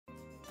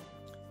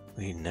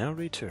We now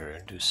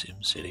return to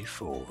SimCity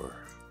 4.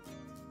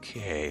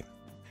 Okay.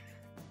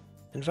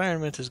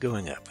 Environment is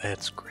going up.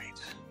 That's great.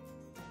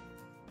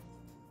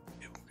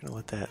 Okay, we're going to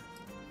let that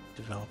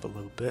develop a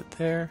little bit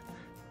there.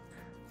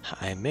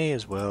 I may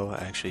as well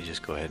actually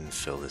just go ahead and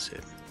fill this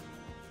in.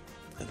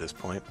 At this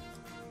point,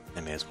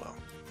 I may as well.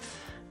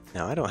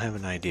 Now, I don't have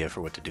an idea for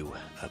what to do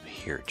up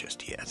here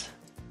just yet.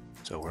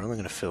 So we're only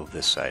going to fill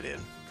this side in.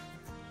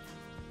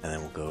 And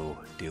then we'll go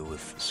deal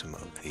with some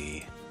of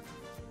the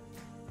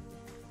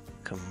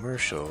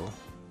commercial.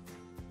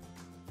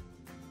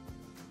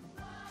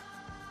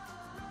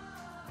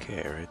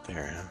 Okay, right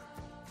there, huh?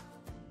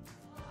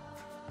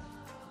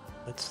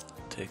 Let's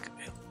take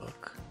a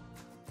look.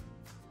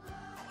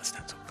 Oh, it's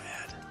not so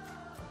bad.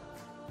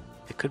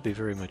 It could be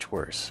very much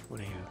worse.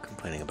 What are you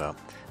complaining about?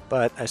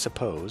 But I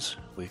suppose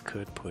we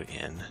could put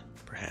in,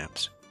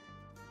 perhaps,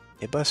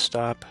 a bus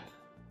stop.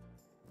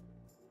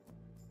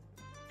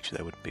 Actually,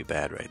 that wouldn't be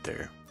bad right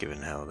there,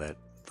 given how that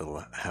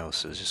little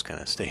house is just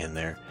kind of staying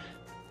there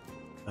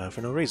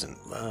for no reason.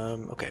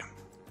 Okay.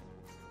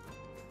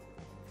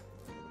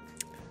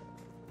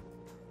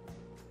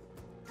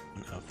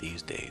 One of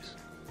these days.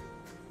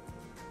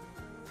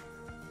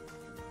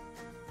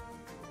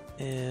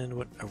 And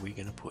what are we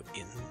going to put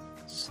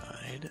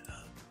inside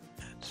of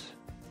that?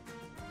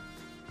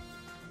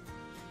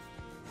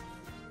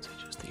 Is it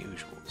just the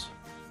usuals?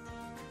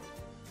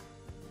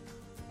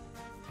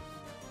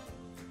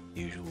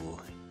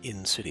 Usual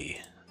in-city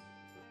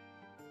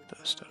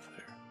stuff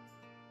there.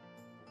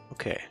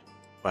 Okay.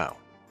 Wow.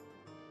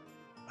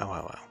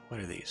 Wow.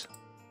 What are these?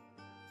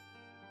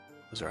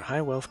 Those are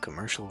high-wealth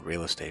commercial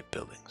real estate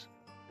buildings.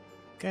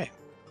 Okay.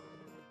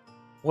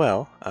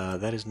 Well,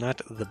 that is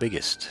not the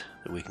biggest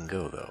that we can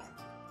go, though.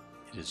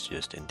 It is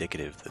just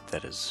indicative that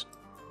that is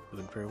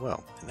doing very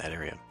well in that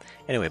area.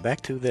 Anyway, back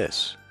to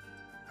this.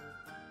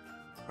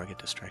 Before I get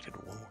distracted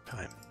one more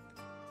time.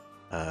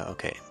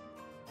 Okay.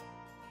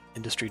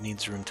 Industry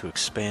needs room to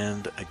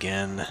expand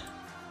again.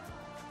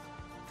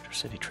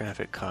 City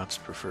traffic cops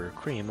prefer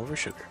cream over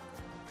sugar.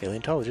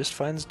 Paleontologist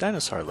finds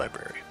dinosaur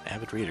library.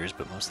 Avid readers,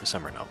 but mostly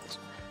summer novels.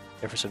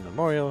 Jefferson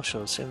Memorial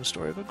shows Sim's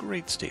story of a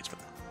great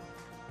statesman.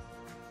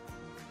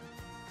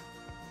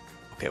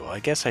 Okay, well,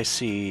 I guess I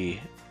see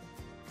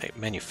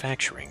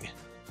manufacturing.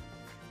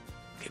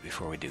 Okay,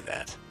 before we do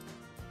that.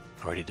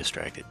 Already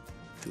distracted.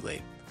 Too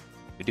late.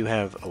 We do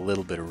have a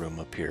little bit of room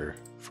up here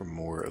for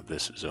more of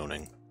this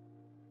zoning.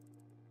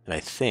 And I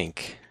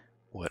think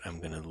what I'm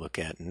going to look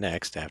at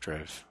next, after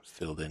I've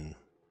filled in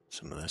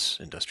some of this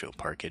industrial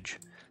parkage,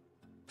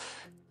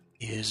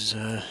 is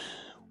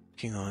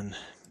working on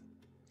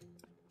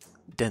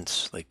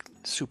dense, like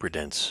super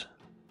dense,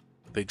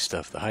 big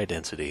stuff, the high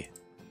density.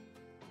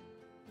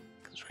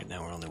 Because right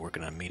now we're only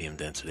working on medium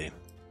density.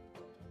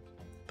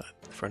 But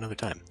for another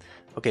time.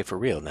 Okay, for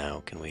real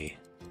now, can we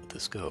let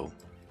this go?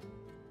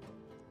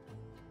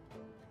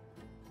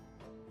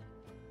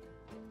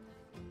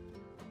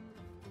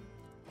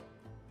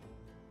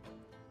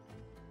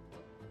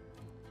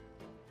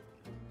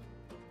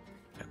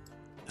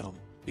 That'll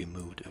be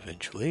moved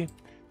eventually.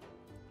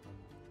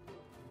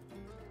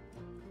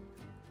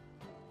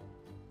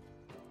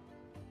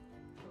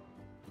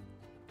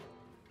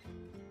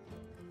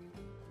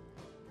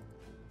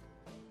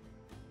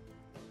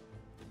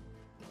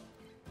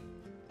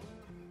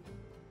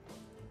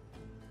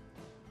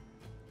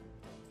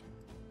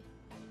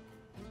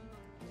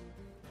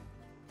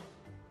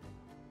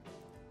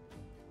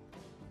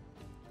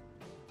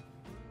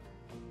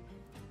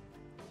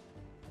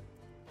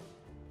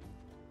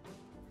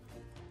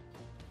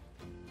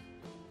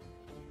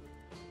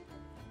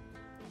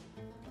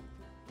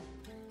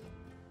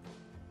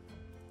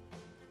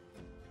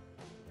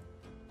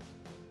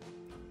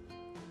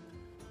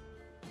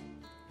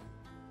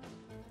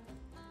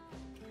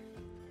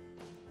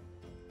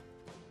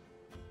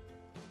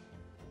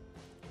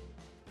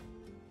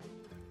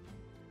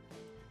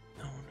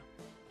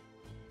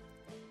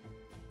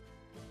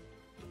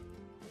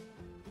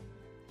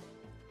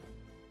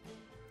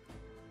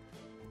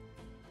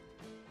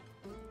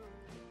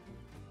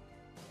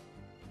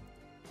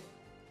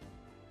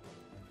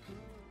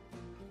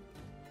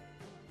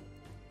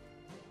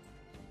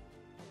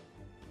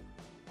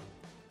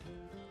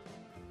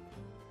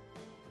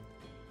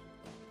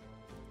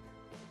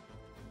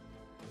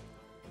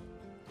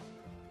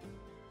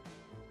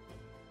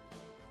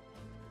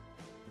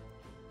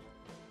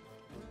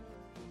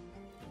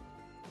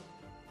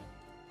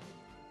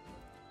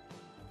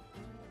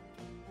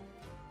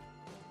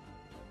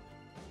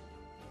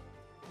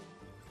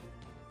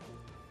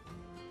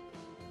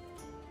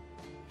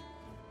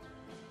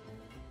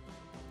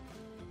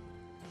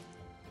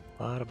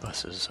 A lot of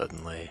buses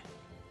suddenly.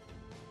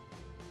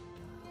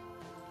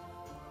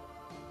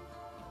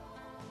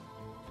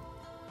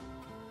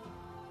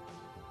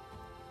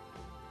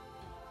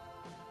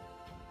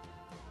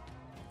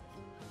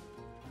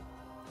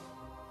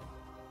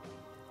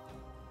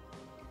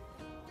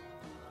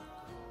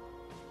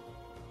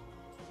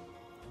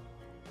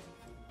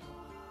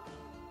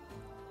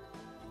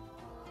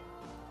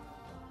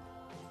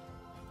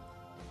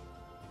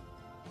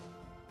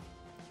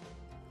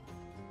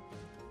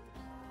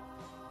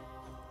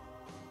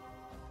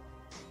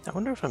 I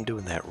wonder if I'm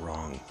doing that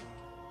wrong.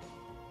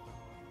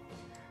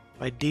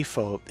 By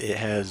default, it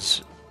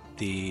has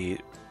the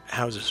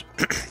houses.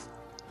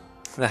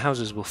 The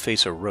houses will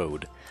face a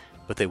road,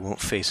 but they won't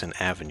face an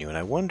avenue. And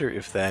I wonder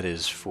if that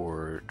is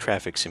for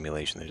traffic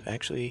simulation. There's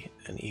actually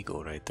an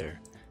eagle right there.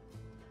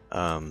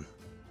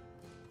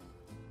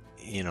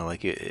 You know,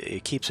 like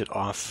it keeps it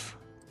off.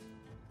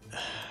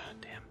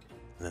 Damn.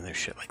 And then there's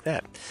shit like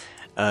that.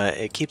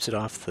 It keeps it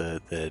off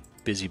the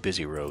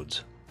busy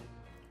roads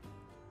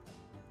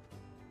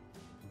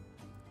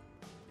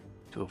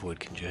to avoid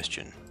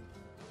congestion.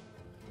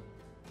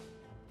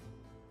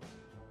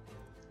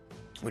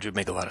 Which would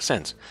make a lot of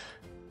sense,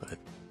 but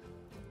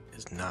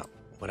is not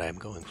what I'm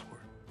going for.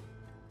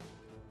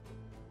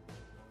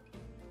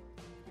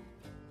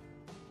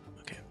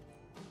 Okay,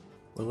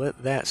 we'll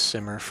let that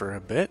simmer for a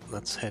bit.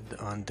 Let's head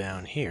on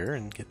down here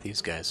and get these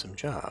guys some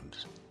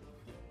jobs.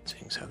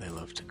 Seeing as how they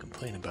love to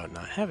complain about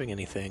not having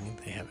anything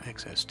they have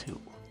access to.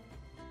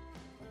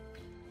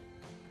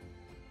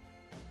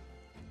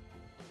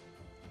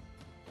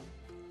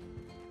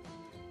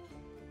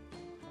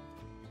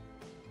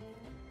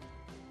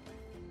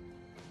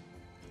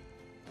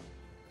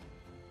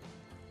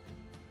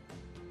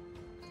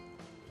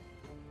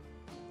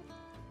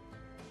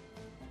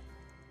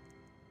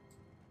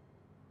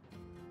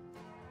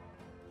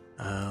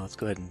 Let's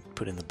go ahead and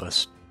put in the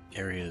bus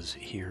areas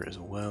here as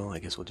well. I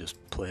guess we'll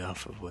just play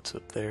off of what's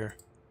up there.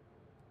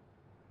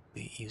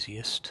 The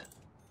easiest.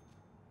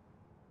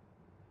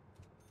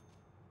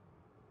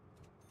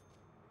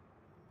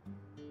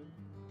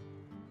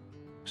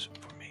 Except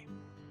for me.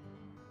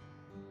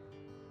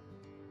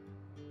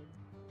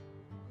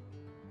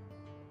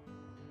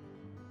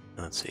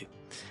 Let's see.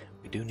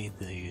 We do need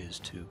these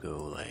to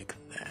go like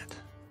that.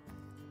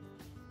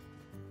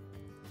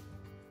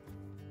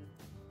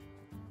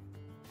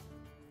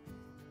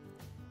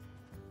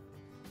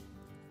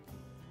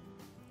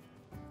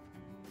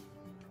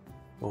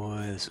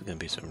 Boy, this is going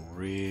to be some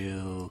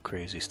real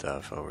crazy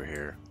stuff over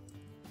here.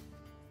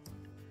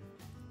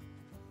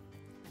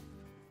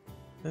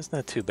 That's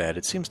not too bad.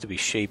 It seems to be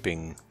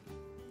shaping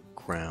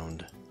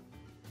ground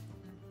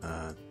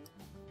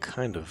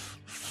kind of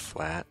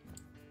flat.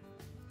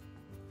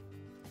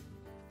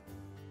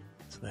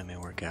 So that may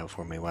work out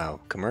for me. Wow,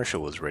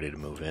 commercial was ready to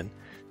move in.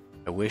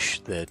 I wish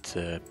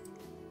that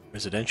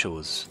residential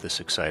was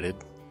this excited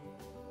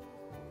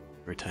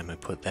every time I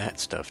put that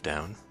stuff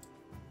down.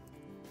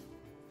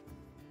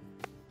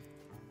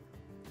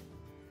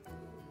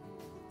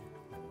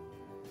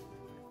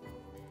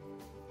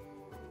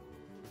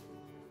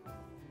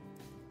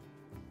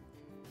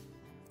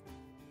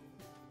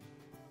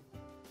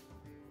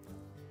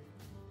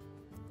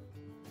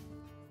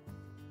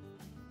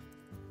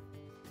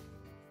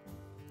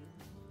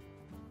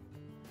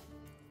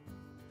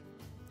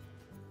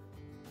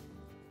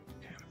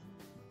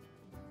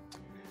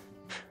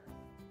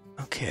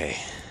 Okay.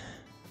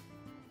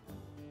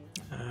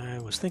 I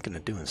was thinking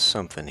of doing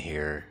something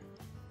here.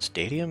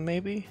 Stadium,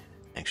 maybe?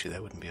 Actually,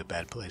 that wouldn't be a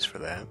bad place for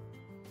that.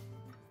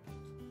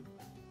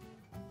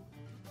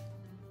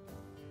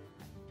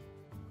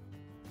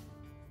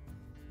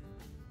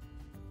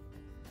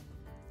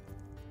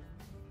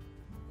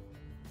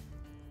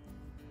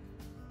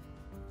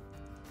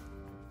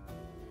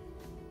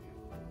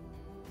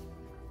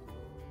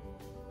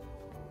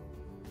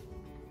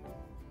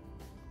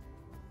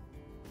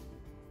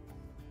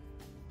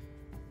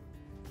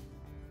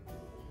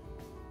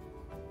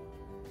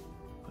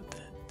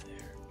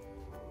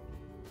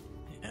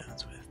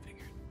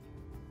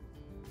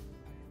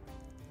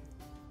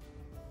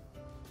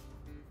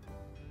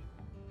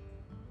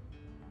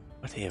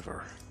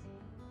 Whatever.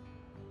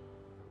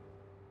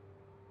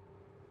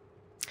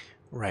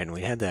 Right, and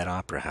we had that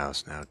opera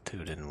house now too,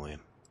 didn't we?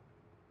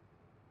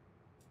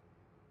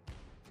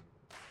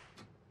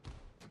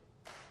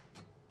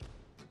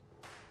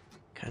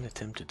 Kind of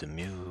tempted to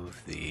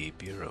move the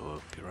Bureau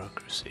of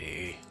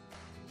Bureaucracy.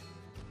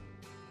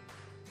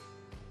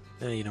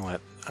 You know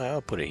what?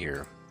 I'll put it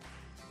here,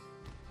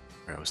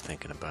 where I was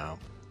thinking about.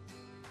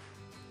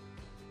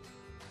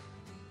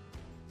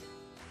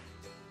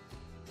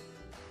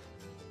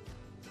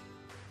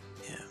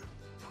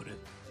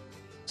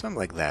 Something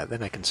like that,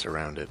 then I can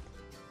surround it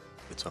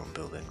with its own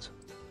buildings.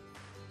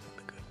 That'd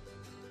be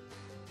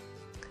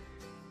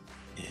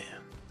good. Yeah.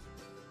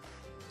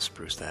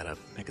 Spruce that up,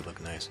 make it look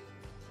nice.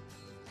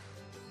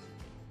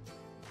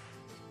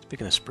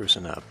 Speaking of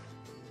sprucing up.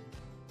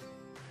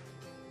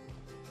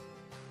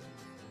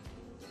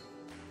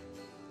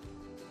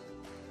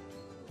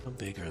 How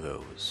big are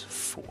those?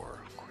 4,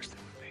 of course they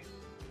would be.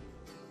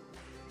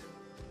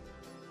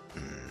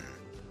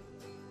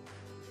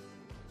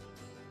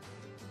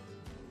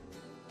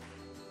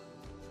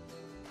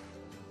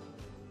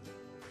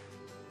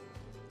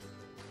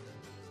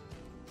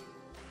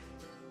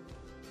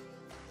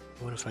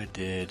 What if I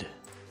did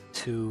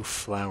 2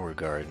 flower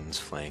gardens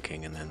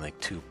flanking and then like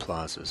 2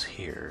 plazas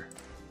here?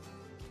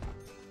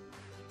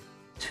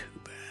 Too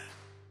bad.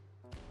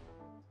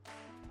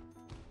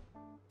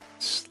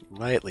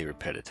 Slightly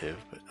repetitive,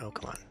 but oh,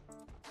 come on.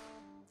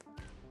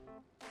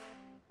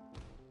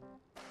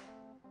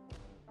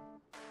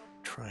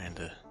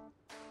 trying to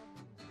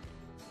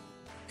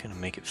kind of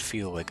make it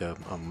feel like a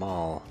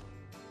mall.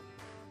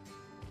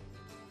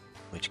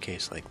 In which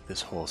case, like,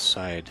 this whole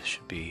side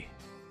should be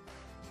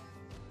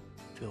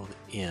filled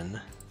in.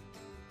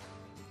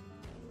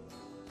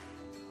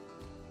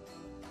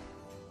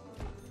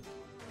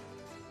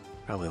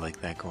 Probably like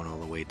that going all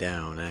the way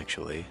down,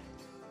 actually.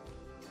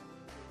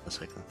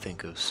 Unless I can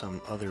think of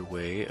some other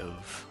way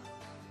of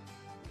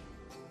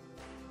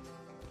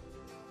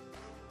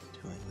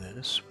doing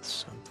this with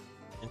something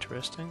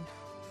interesting.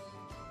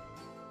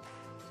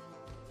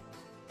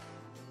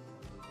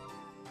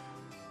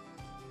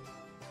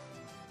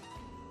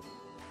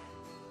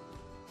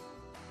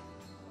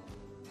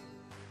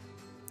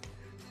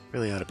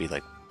 Really ought to be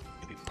like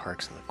maybe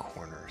parks in the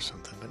corner or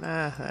something, but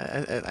nah,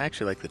 I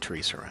actually like the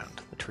tree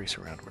surround. The tree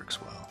surround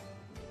works well.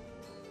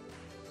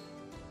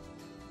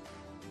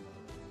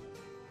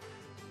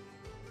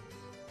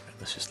 Right,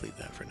 let's just leave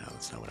that for now.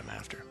 That's not what I'm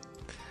after.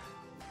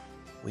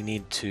 We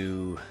need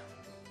to...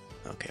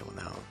 Okay, well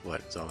now, what?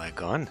 Is all that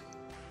gone?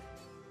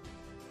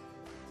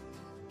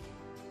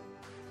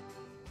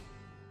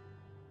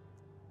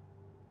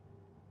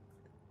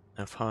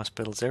 Enough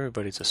hospitals.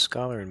 Everybody's a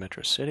scholar in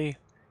Metro City.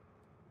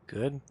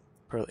 Good.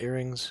 Pearl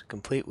earrings,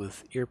 complete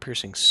with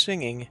ear-piercing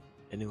singing,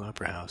 a new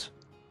opera house.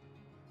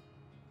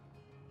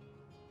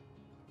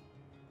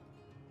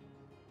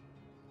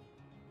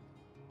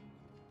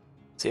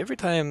 See, every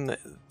time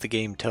the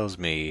game tells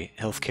me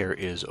healthcare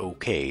is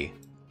okay,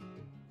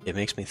 it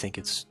makes me think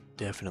it's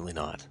definitely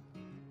not.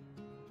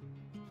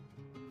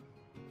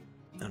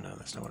 Oh no,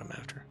 that's not what I'm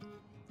after.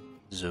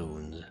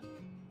 Zones.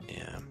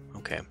 Yeah,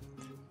 okay.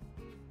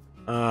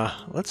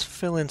 Let's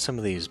fill in some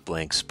of these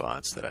blank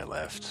spots that I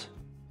left.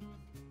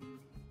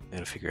 I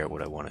gotta figure out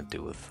what I want to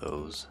do with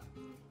those.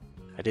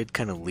 I did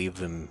kind of leave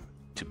them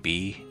to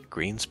be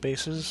green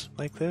spaces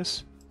like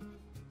this.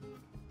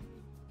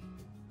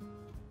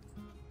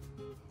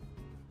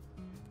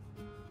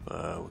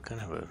 We kind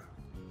of have a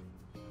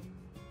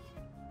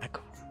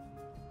echo.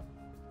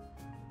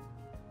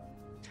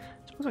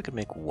 Suppose I could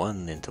make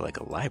one into like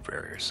a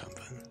library or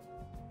something.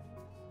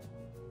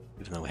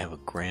 Even though we have a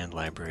grand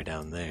library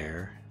down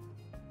there.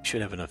 We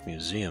should have enough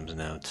museums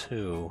now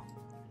too.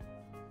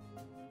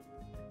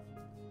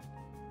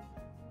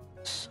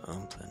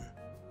 Something.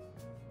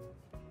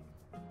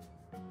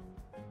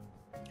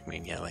 I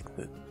mean, yeah, like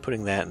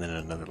putting that and then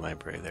another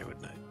library there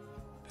would not.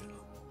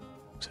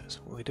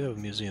 Well, we do have a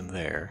museum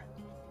there.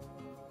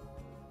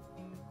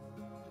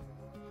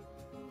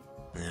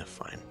 Yeah,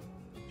 fine.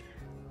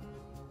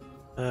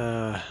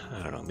 I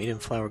don't know, medium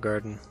flower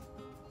garden.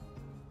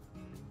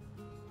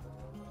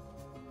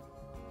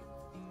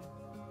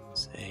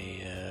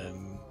 Say,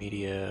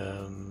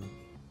 medium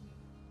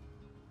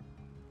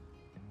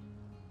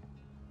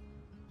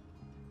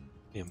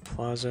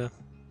plaza.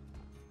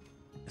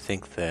 I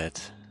think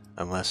that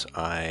unless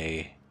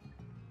I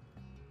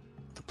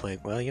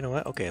well, you know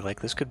what? Okay,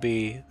 like this could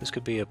be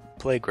a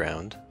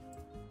playground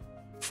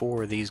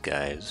for these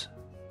guys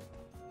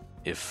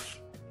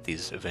if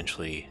these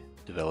eventually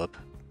develop.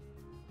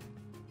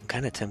 I'm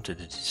kind of tempted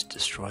to just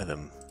destroy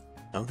them.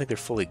 I don't think they're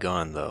fully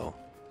gone though,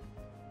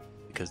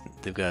 because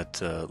they've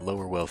got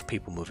lower wealth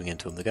people moving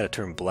into them. They got to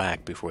turn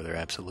black before they're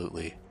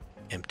absolutely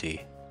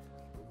empty.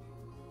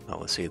 Oh,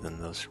 let's see, then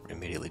those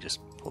immediately just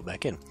pull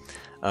back in.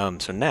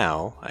 So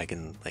now I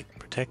can like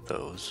protect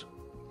those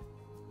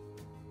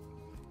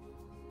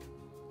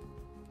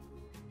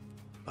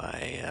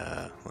by,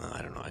 well,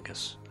 I don't know, I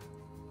guess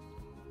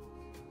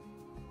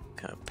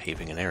kind of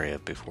paving an area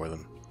before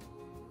them.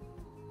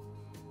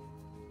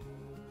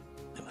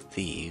 And with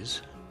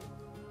these,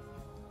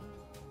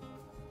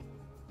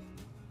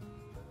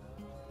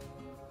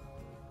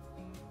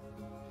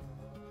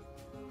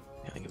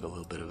 kind of give a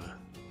little bit of a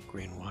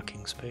green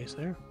walking space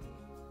there.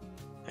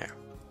 There.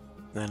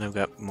 Then I've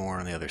got more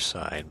on the other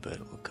side, but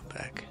we'll come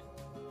back.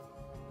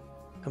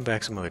 Come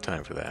back some other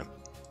time for that.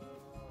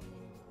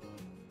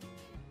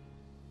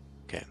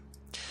 Okay.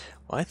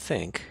 Well, I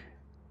think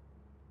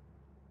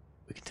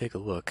we can take a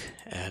look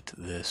at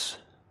this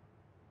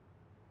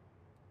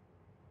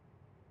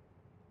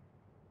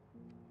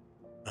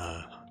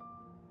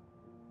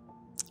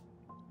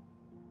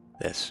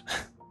this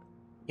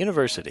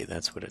university,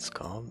 that's what it's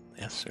called.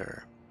 Yes,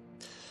 sir.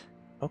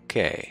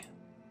 Okay.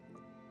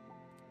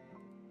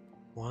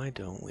 Why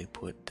don't we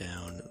put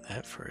down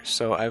that first?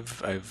 So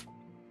I've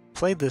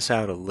played this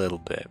out a little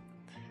bit.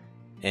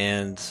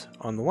 And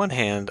on the one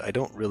hand, I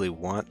don't really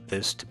want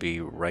this to be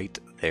right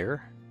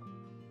there.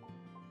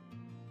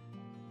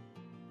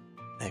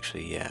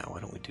 Actually, yeah, why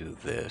don't we do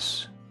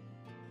this?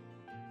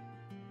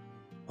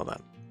 Hold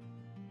on.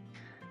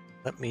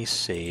 Let me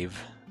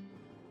save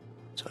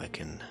so I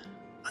can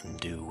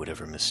undo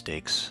whatever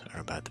mistakes are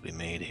about to be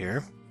made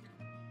here.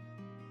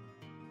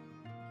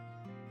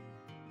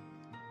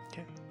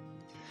 Okay.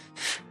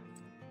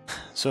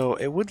 So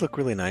it would look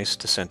really nice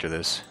to center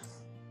this.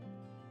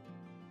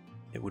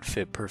 It would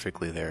fit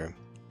perfectly there.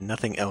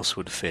 Nothing else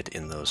would fit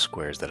in those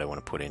squares that I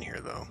want to put in here,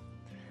 though.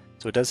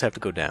 So it does have to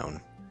go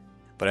down.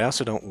 But I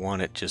also don't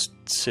want it just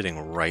sitting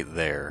right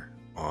there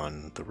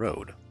on the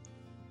road.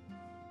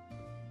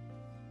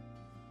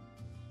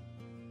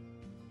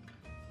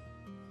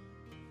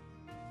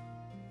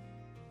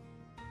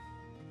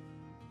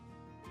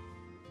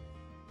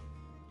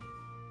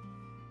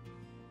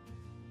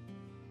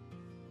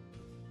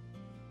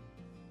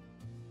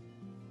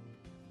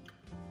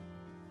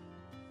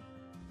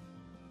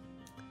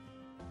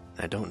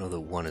 I don't know that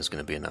one is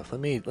going to be enough.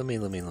 Let me. If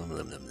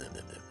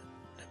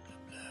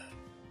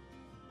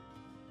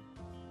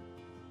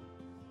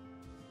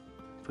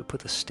we put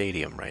the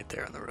stadium right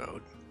there on the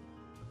road.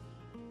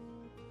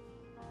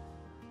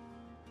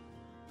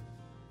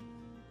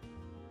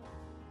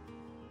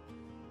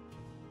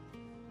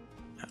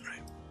 All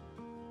right.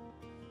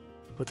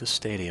 Put the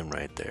stadium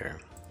right there.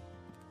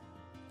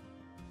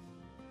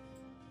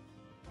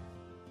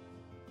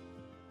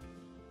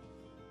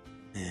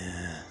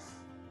 Yeah.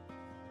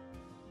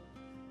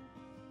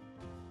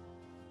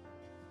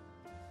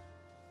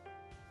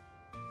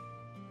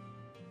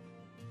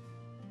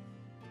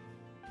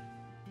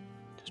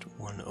 Just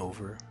one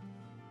over.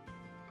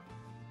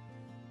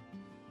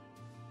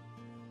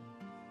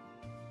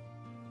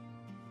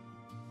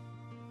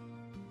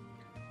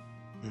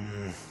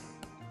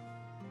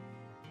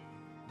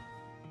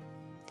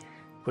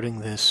 Putting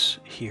this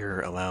here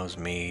allows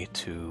me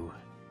to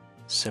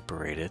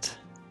separate it.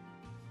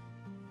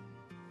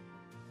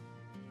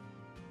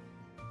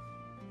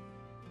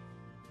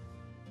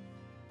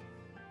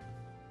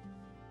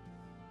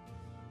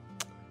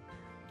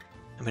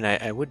 I mean,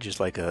 I would just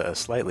like a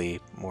slightly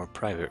more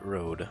private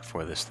road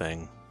for this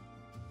thing,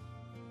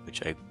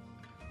 which I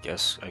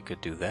guess I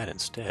could do that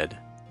instead.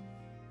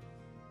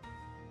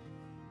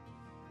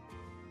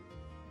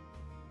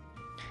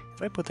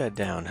 If I put that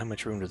down, how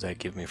much room does that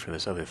give me for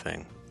this other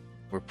thing?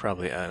 We're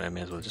probably, I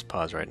may as well just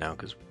pause right now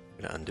because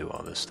we're going to undo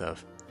all this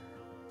stuff.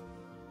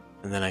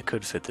 And then I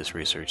could fit this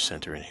research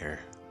center in here.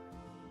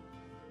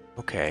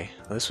 Okay,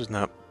 well, this was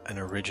not an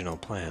original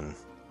plan.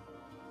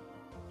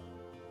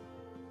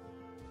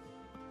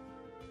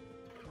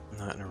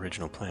 Not an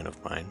original plan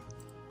of mine.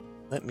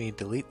 Let me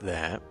delete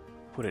that,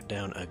 put it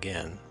down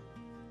again.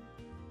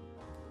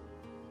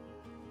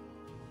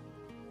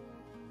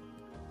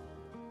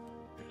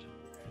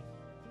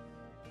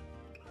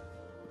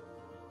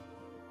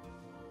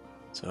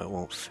 So it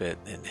won't fit.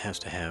 It has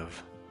to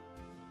have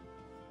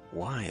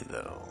Y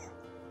though.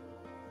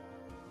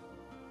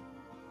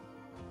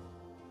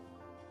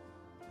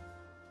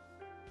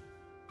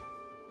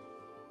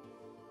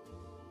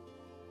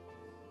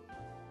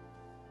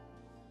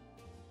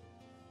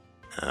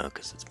 Oh,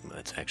 because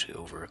it's actually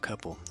over a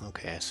couple.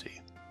 Okay, I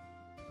see.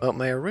 Well,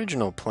 my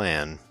original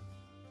plan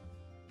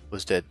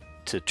was to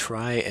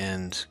try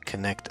and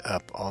connect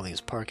up all these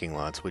parking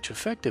lots, which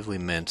effectively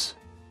meant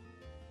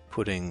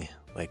putting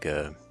like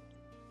a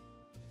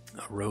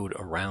road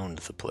around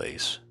the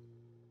place.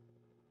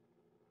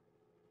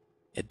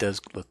 It does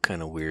look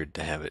kind of weird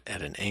to have it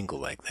at an angle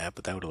like that,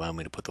 but that would allow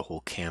me to put the whole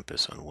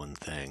campus on one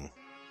thing.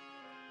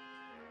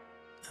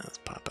 Now let's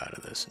pop out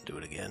of this and do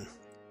it again.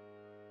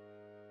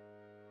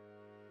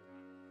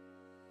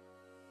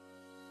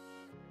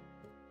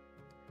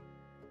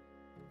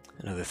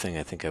 Another thing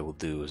I think I will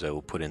do is I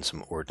will put in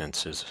some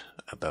ordinances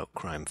about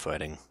crime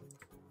fighting,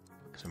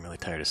 because I'm really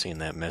tired of seeing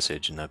that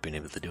message and not being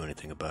able to do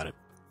anything about it.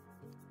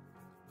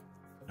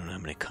 I don't know how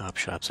many cop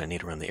shops I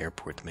need around the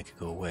airport to make it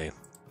go away.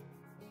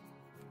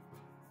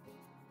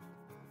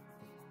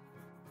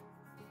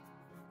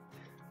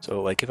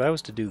 So, like, if I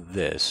was to do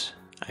this,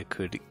 I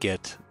could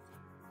get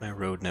my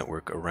road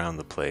network around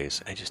the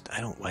place. I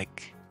don't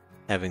like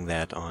having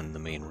that on the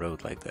main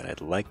road like that.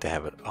 I'd like to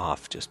have it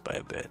off just by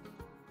a bit.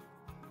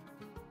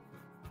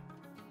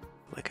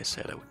 Like I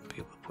said, I wouldn't be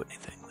able to put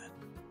anything then.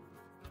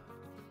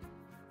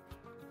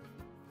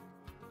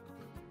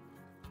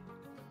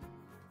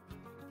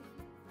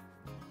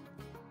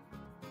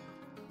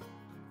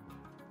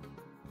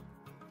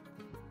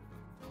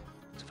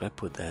 So if I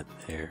put that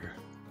there,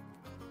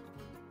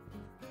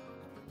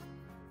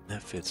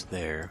 that fits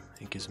there.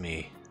 It gives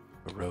me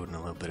a road and a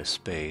little bit of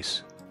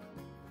space.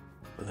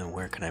 But then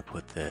where can I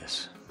put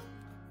this?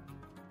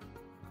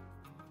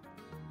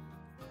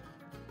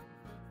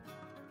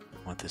 I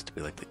want this to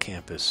be like the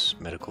campus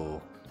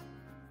medical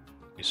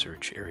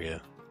research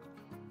area.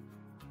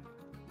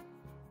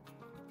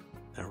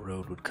 That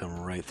road would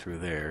come right through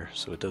there,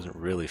 so it doesn't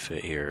really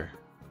fit here.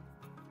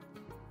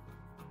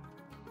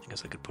 I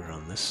guess I could put it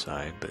on this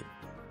side, but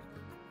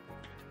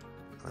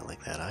I don't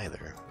like that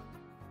either.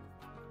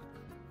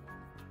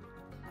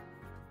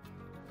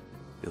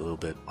 Be a little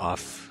bit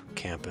off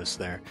campus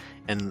there.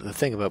 And the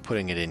thing about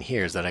putting it in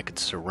here is that I could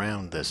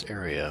surround this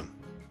area.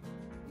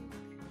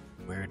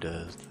 Where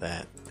does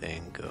that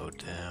thing go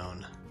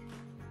down?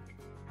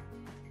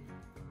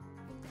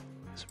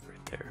 It's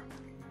right there.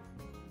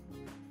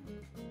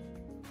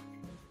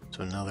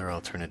 So another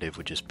alternative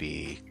would just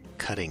be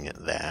cutting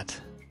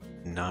that,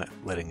 not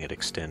letting it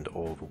extend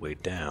all the way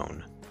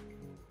down,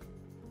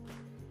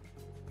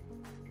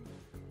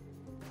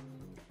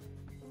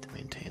 to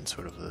maintain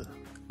sort of the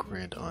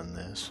grid on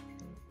this,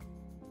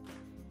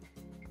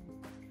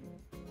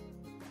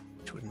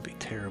 which wouldn't be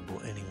terrible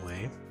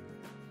anyway.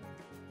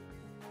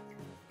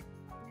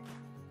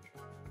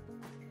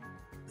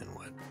 Then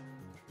what? It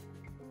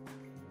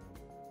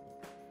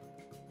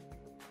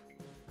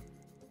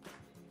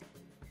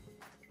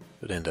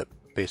would end up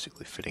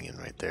basically fitting in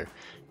right there,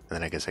 and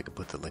then I guess I could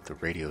put the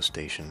radio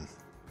station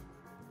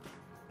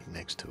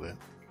next to it.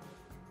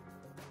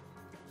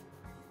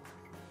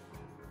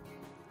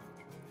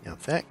 Now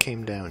if that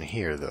came down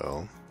here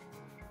though,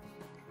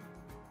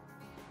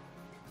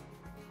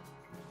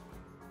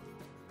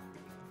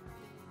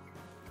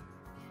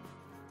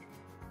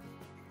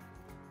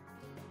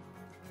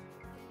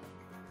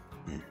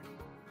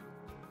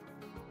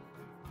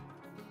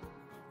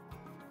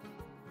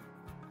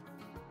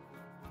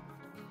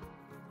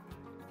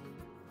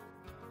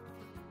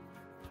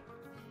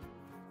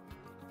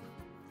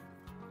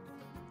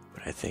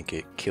 but I think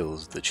it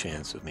kills the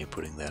chance of me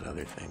putting that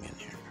other thing in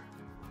here.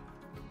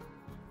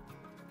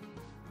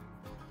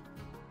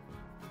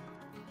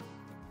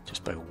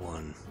 Just by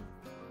one.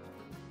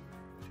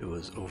 It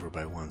was over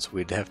by one, so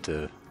we'd have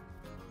to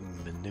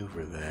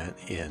maneuver that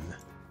in.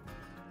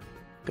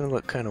 Gonna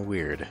look kind of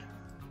weird.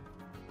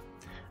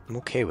 I'm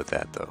okay with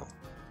that though.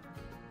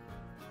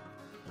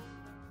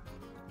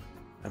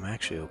 I'm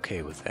actually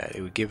okay with that.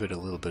 It would give it a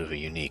little bit of a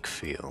unique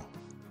feel.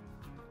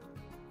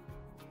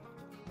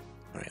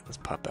 Alright, let's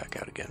pop back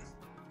out again.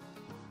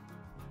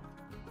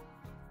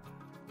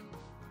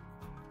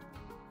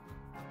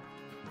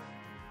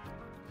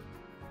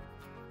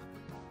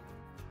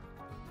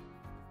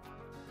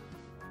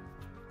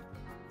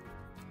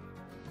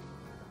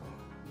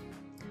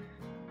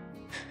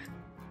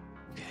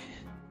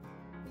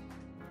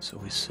 So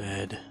we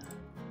said,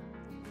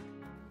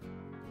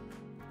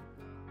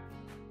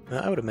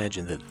 I would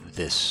imagine that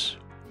this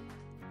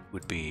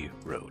would be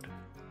road.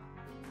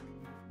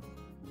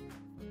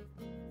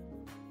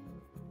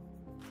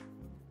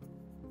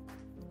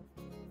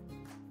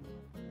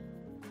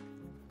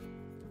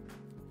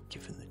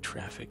 Given the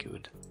traffic it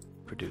would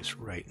produce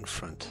right in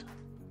front.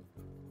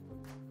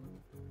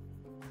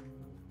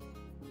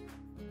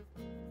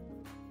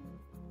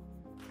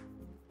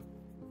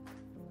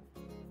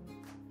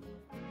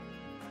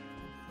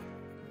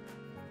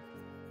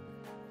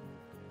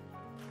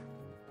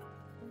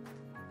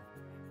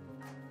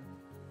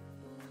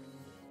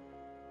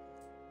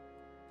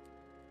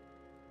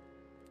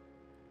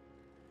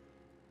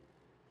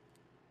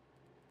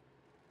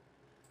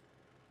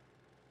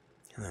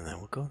 And then that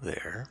will go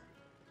there.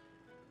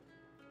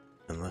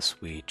 Unless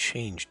we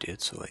changed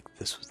it, so like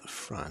this was the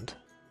front.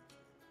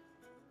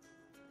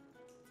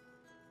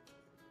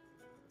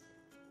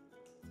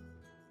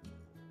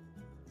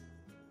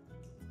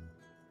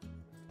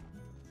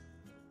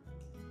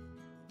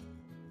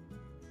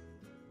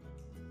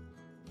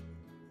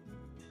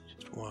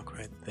 Just walk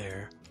right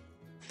there.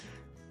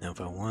 Now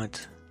if I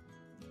want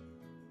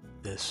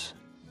this,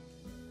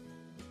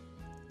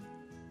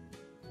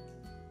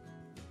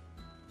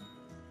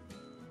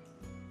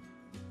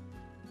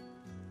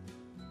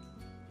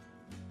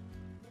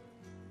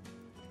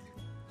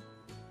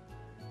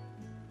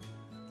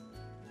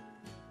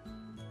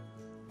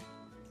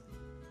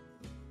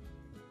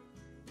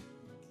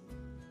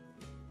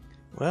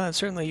 well, it's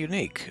certainly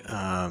unique.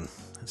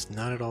 That's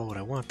not at all what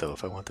I want, though,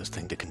 if I want this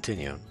thing to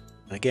continue.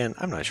 And again,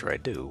 I'm not sure I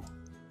do.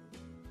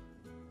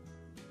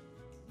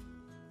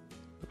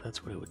 But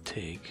that's what it would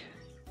take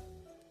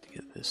to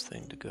get this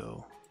thing to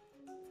go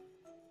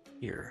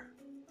here.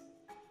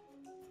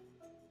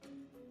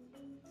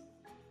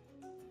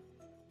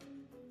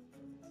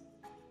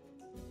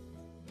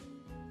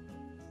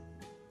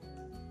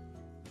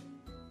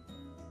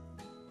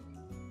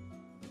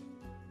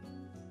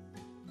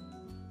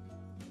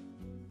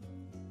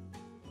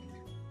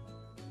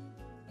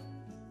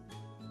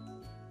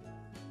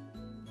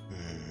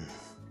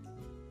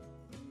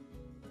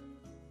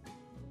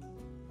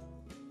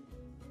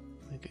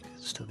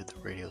 Still get the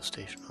radio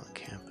station on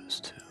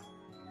campus too.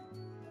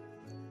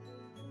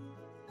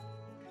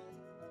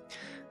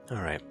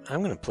 Alright,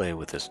 I'm going to play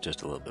with this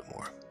just a little bit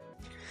more.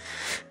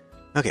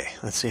 Okay,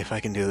 let's see if I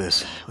can do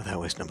this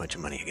without wasting a bunch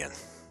of money again.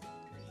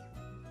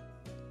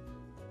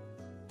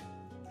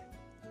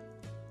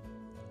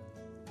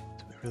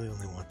 So we really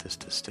only want this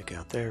to stick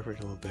out there for a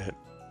little bit.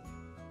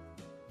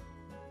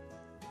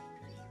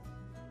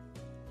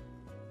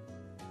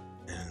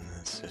 And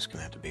that's just going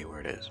to have to be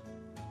where it is.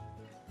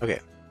 Okay.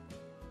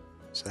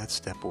 So that's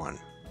step one.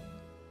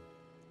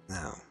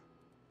 Now,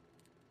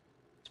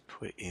 let's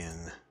put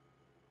in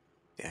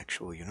the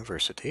actual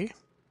university,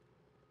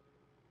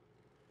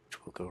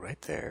 which will go right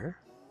there.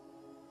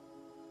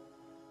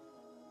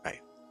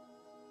 Right.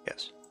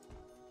 Yes.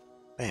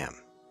 Bam.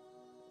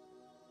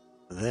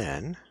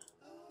 Then,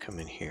 come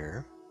in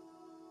here.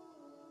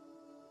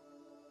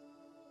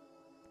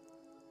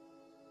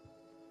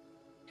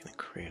 Gonna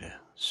create a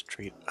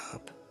street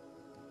up.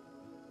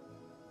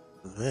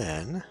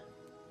 Then,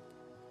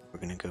 we're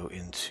going to go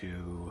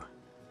into,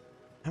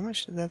 how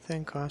much did that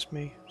thing cost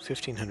me?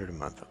 $1,500 a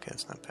month. Okay,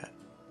 that's not bad.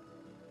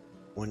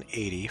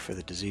 $180 for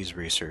the disease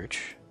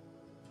research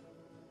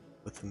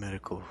with the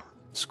medical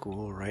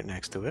school right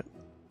next to it.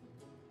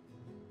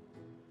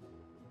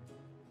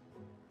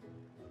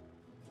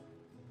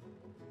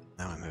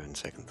 Now I'm having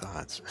second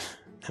thoughts.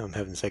 Now I'm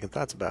having second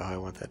thoughts about how I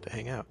want that to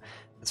hang out.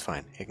 That's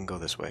fine. It can go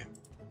this way.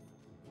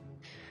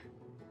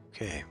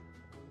 Okay.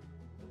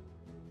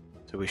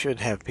 So we should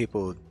have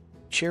people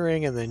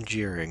cheering and then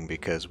jeering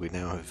because we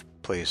now have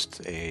placed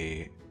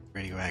a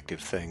radioactive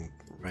thing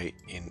right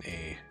in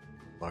a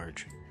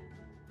large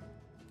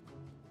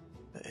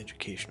the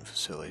education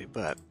facility,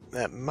 but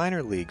that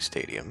minor league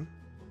stadium,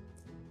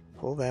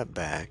 pull that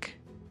back,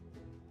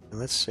 and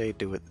let's say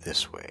do it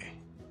this way.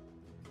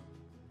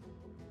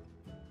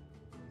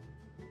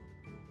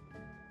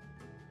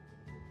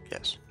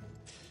 Yes.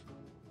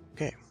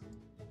 Okay.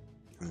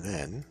 And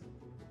then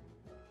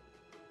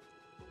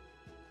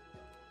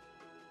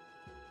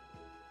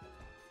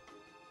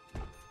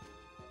put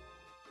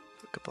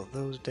a couple of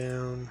those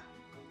down.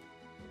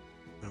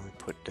 What do we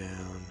put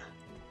down?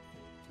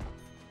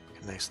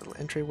 A nice little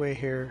entryway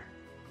here.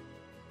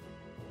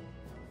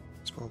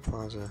 Small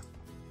plaza.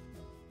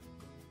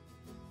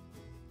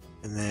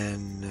 And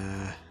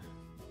then,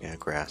 yeah,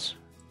 grass.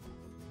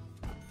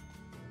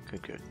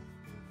 Good, good.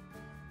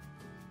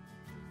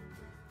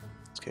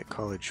 Let's get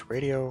college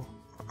radio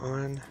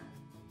on.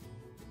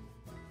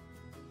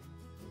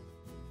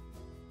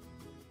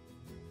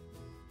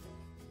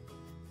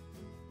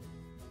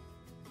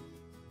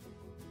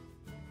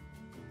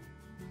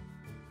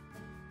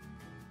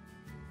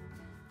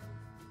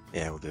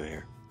 Yeah, we'll do it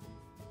here.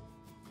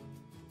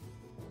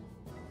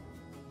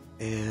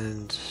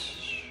 And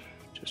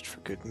just for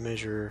good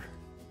measure,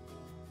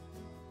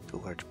 the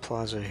large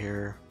plaza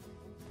here.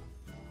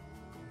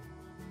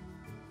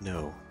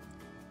 No.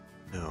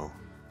 No.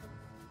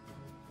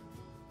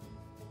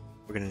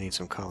 We're gonna need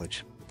some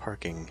college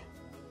parking.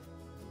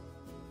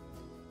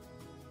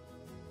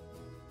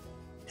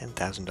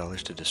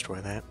 $10,000 to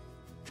destroy that.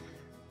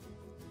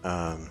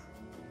 I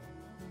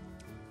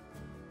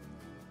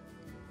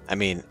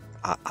mean,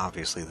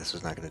 obviously this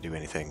is not going to do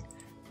anything.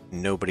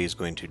 Nobody's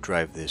going to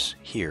drive this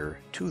here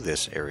to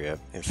this area.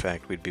 In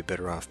fact, we'd be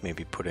better off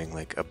maybe putting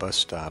like a bus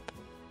stop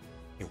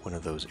in one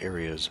of those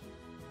areas.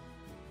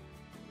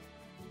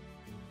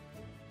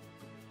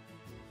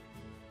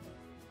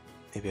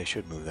 Maybe I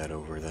should move that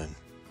over then.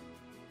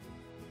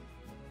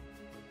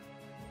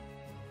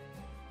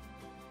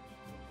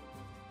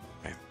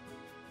 Okay.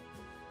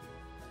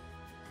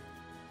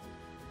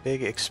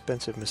 Big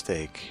expensive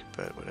mistake,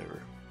 but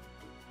whatever.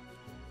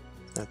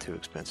 Not too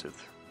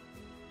expensive.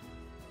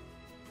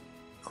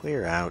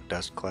 Clear out,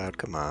 dust cloud,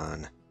 come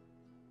on.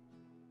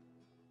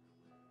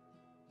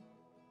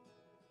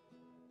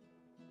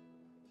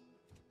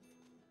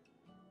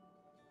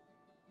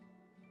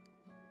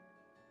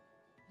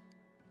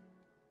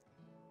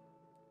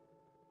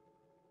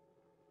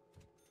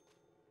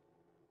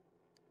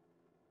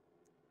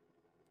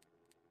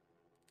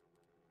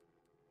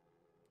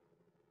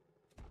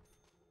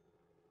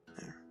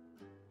 There.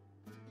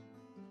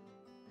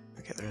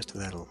 Okay, the rest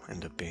of that'll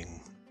end up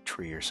being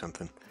tree or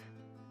something.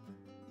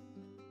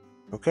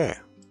 Okay.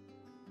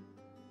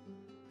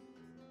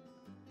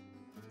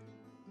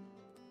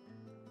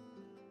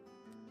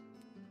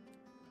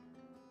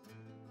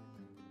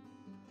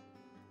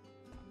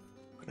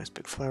 Put a nice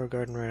big flower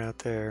garden right out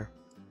there.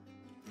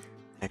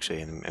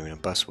 Actually, I mean, a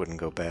bus wouldn't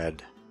go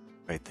bad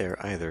right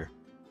there either.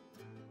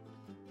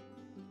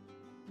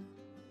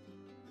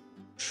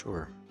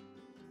 Sure.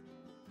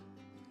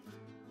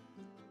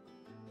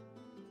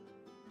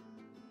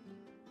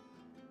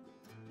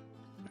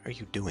 What are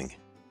you doing?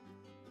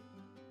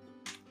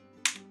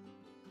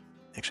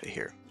 Actually,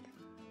 here.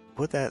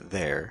 Put that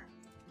there,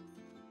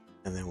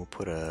 and then we'll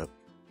put a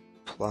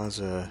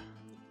plaza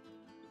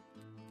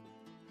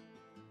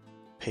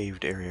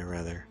paved area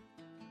rather,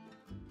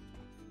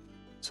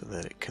 so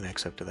that it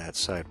connects up to that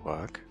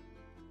sidewalk.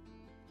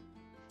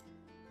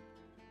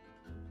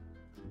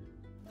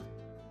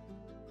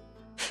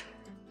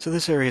 So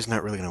this area is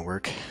not really going to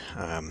work.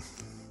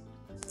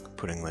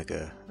 Putting like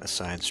a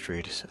side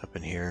street up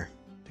in here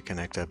to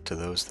connect up to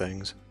those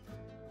things.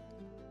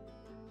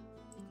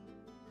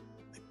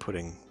 Like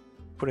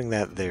putting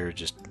that there,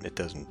 just, it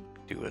doesn't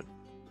do it.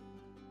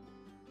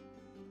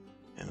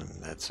 And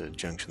that's a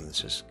junction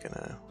that's just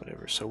gonna,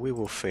 whatever. So we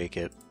will fake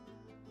it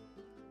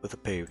with a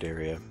paved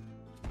area.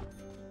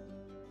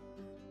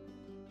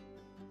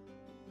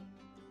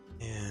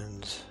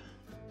 And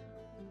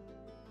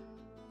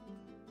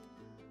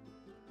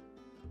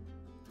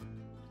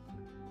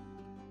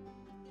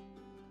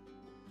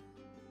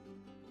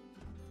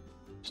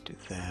let's do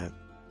that.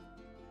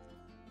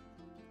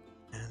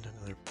 And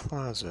another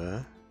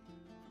plaza,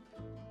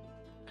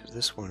 because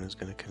this one is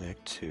going to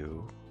connect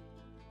to,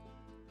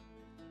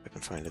 if I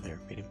can find it there,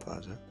 Meeting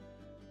Plaza.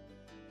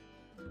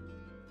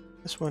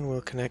 This one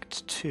will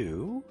connect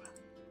to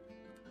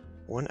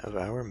one of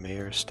our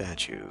mayor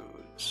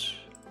statues.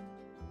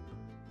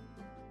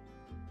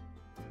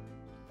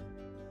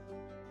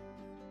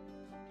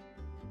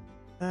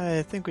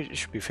 I think we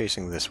should be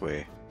facing this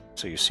way,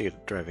 so you see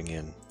it driving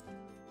in.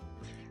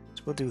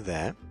 So we'll do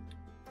that.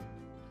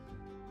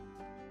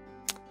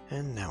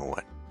 And now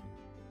what?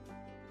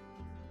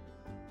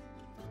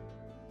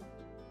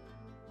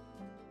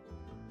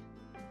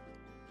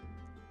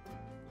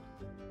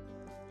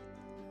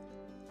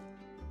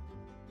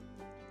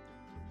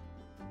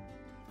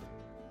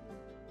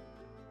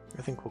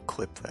 I think we'll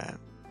clip that.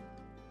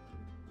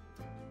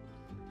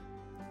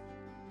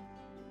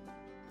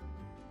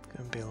 It's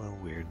gonna be a little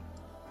weird,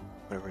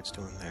 whatever it's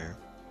doing there.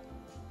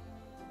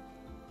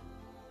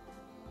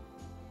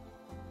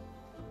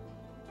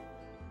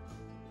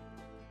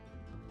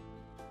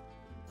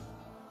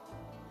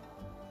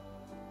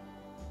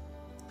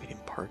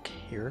 park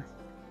here.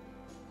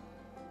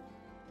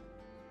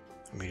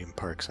 Medium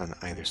parks on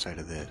either side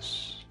of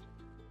this.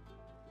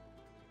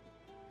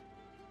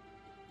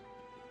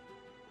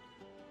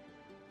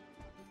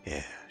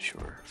 Yeah,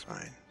 sure,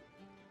 fine.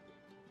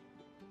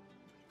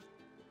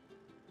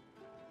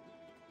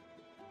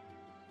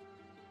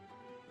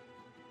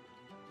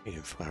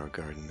 Medium flower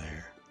garden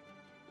there.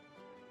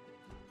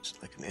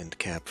 Just like an end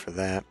cap for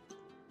that.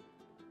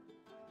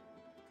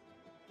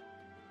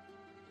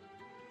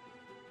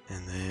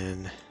 And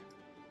then...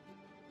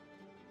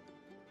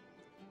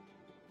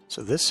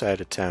 So this side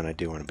of town I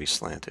do want to be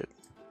slanted.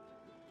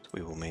 So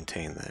we will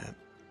maintain that.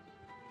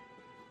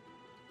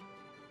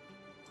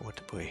 What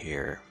to put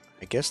here?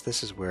 I guess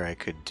this is where I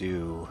could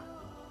do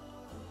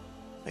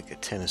like a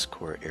tennis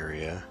court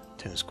area.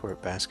 Tennis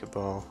court,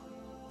 basketball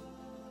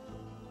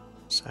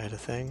side of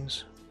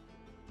things.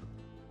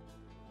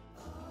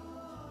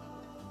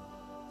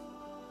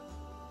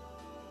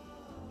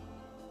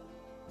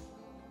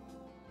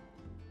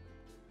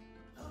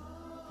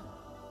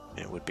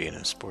 It would be in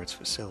a sports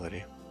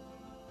facility.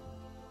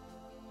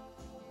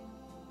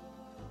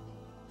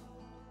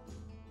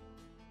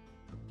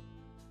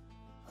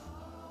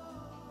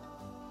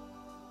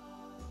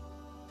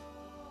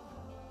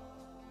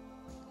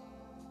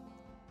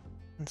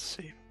 Let's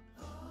see.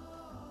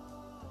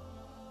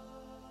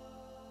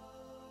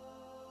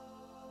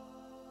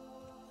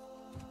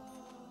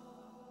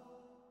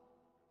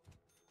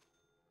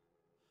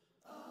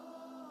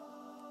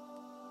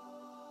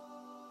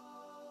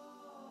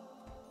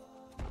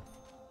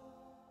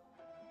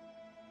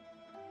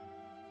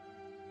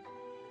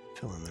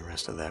 Fill in the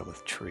rest of that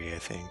with tree, I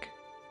think.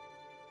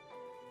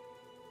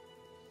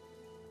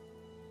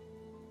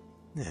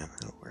 Yeah,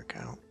 that'll work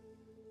out.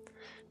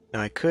 Now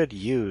I could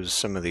use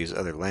some of these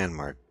other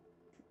landmark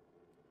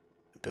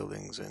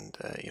buildings and,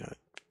 you know,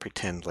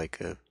 pretend like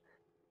a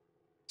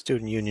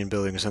student union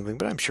building or something,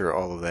 but I'm sure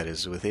all of that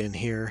is within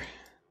here,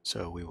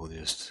 so we will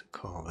just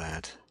call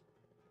that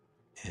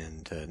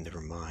and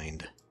never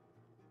mind.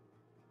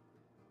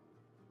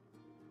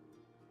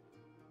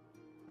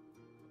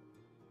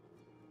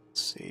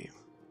 Let's see.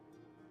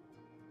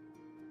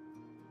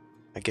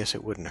 I guess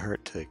it wouldn't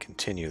hurt to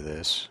continue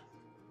this.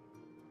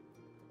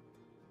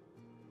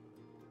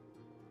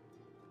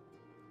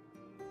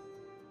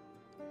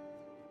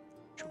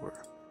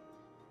 Sure.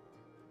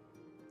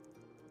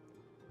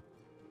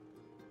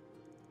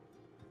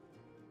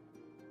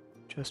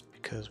 Just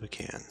because we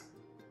can.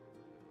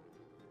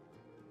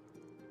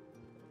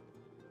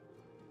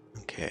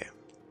 Okay.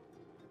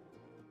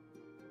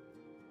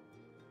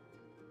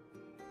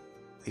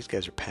 These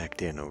guys are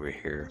packed in over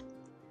here.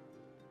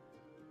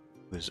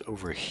 It was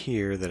over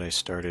here that I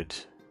started.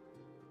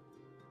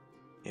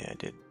 Yeah, I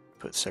did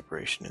put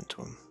separation into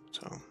them,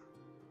 so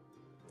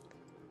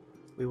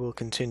we will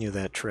continue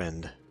that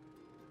trend.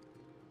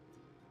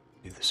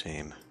 Do the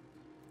same.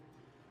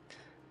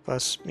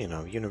 Plus, you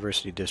know,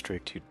 University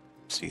District, you'd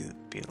see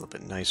it be a little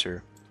bit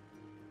nicer.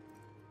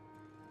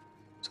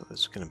 So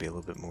there's going to be a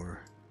little bit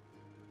more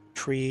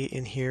tree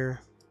in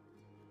here.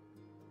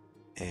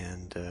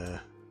 And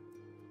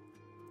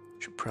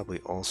should probably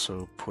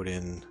also put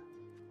in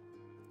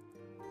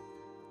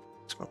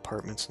some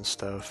apartments and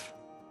stuff.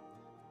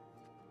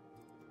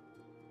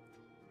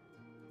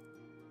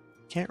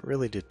 Can't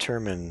really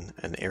determine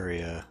an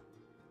area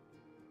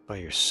by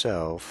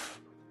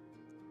yourself.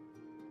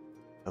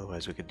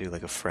 Otherwise we could do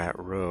like a frat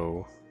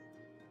row.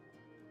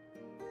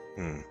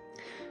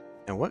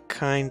 Now what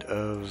kind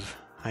of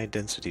high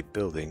density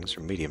buildings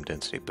or medium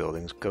density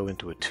buildings go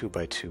into a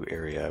 2x2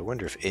 area? I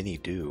wonder if any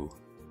do.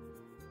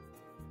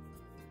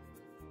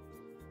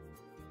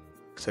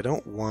 Because I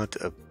don't want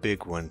a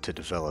big one to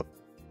develop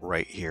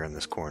right here in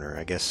this corner.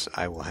 I guess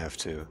I will have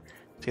to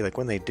see, like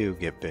when they do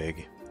get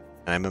big,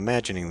 and I'm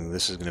imagining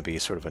this is going to be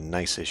sort of a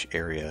nice-ish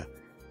area.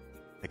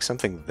 Like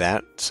something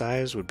that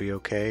size would be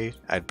okay.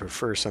 I'd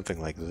prefer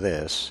something like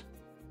this,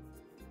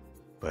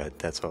 but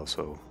that's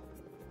also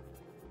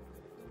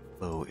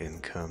low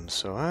income,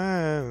 so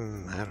I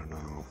don't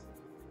know.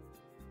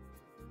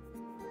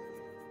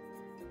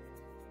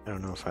 I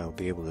don't know if I'll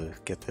be able to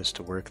get this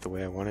to work the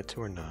way I want it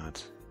to or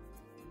not.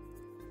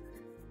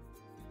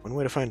 One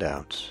way to find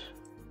out.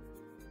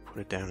 Put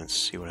it down and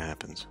see what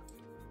happens.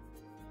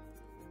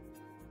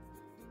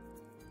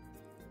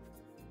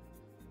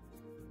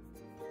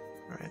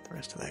 Alright, the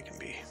rest of that can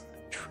be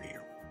a tree.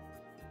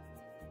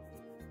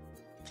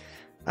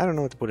 I don't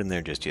know what to put in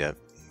there just yet.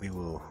 We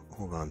will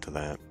hold on to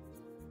that.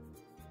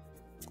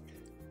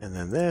 And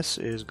then this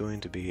is going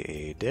to be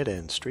a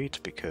dead-end street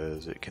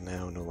because it can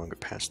now no longer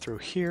pass through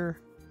here.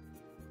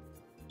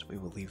 So we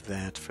will leave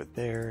that for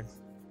there.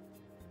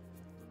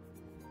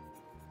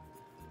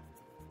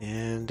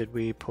 And did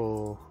we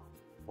pull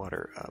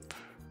water up?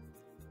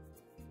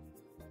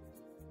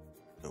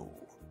 No.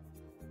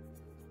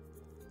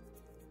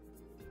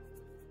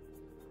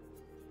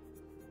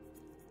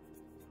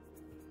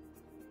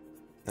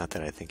 Not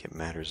that I think it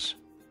matters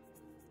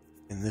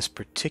in this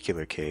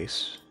particular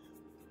case.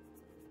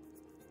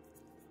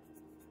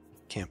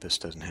 Campus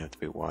doesn't have to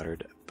be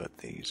watered, but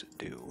these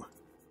do.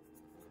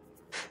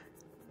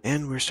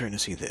 And we're starting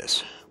to see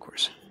this, of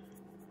course.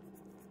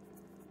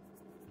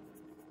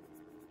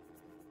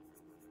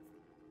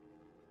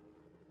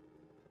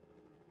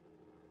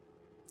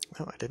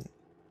 Oh, I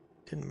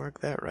didn't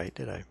mark that right,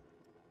 did I?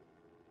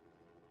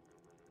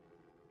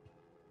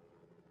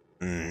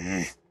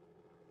 Mm-hmm.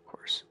 Of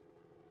course.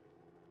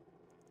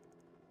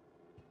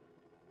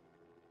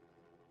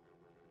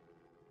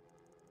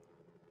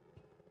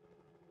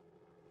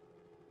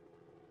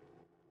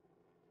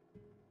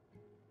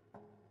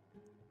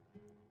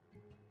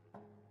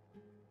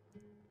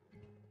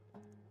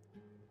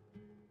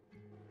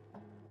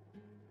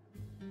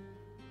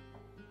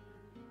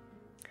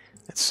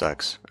 It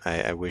sucks.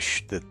 I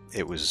wish that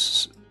it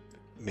was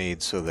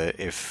made so that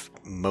if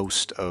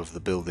most of the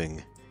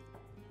building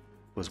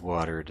was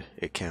watered,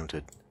 it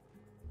counted.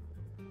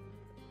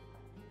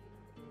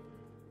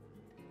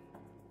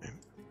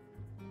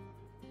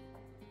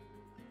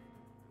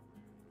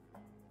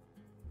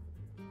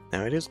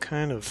 Now it is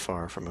kind of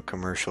far from a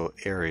commercial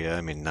area.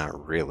 I mean,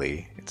 not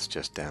really. It's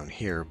just down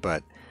here,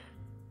 but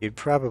you'd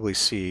probably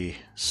see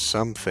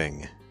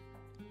something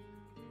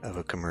of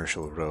a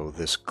commercial row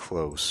this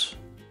close.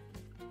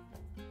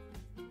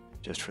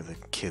 Just for the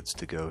kids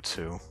to go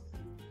to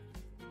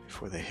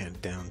before they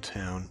head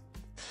downtown.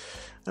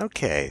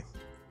 Okay,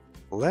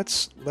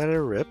 let's let it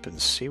rip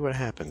and see what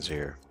happens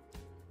here.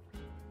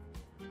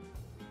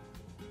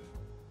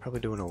 Probably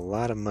doing a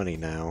lot of money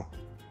now.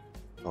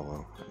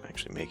 Although I'm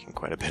actually making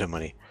quite a bit of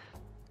money.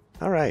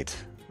 Alright,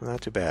 not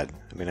too bad.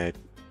 I mean, I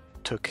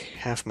took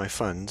half my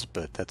funds,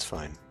 but that's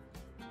fine.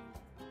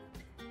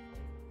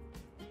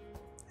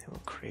 It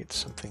will create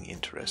something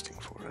interesting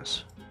for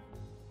us.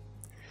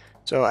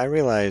 So I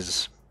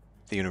realize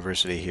the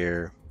university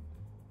here,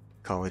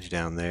 college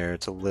down there,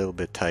 it's a little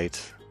bit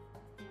tight.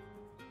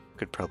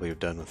 Could probably have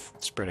done with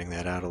spreading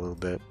that out a little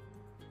bit.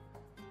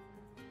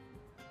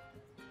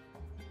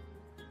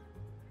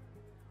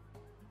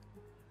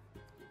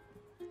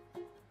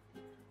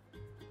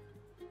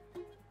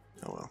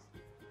 Oh well.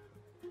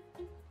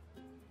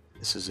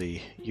 This is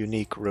a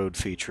unique road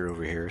feature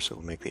over here, so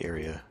it'll make the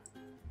area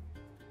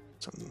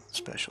something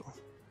special.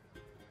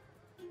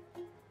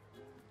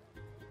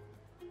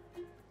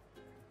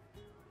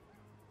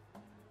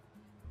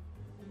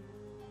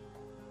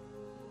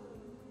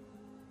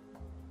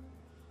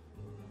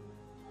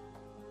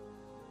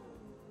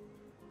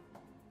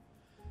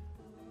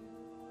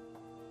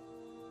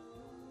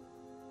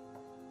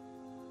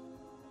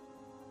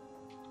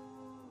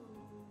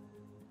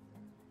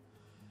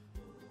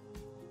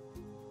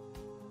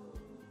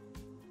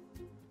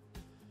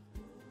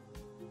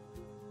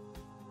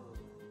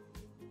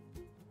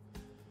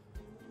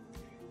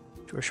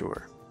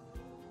 Sure.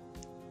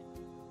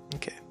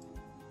 Okay.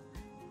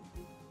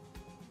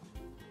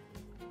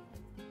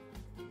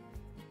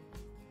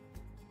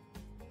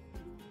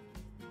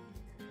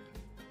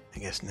 I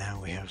guess now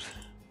we have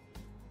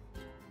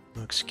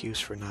no excuse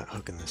for not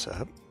hooking this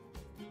up.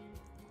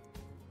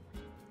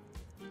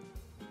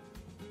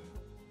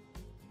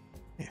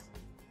 Yeah.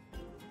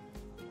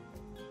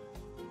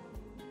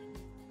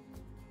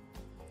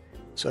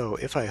 So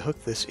if I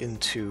hook this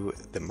into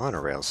the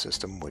monorail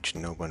system, which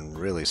no one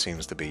really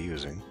seems to be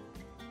using,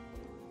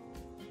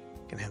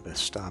 I can have this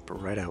stop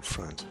right out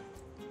front.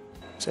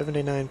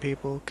 79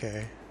 people,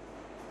 okay.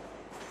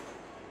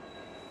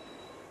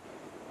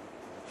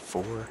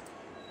 4.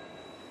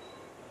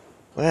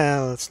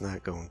 Well, it's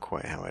not going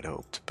quite how I'd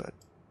hoped, but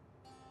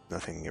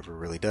nothing ever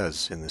really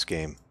does in this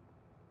game.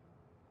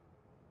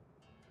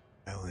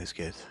 I always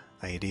get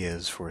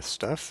ideas for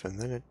stuff, and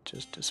then it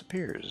just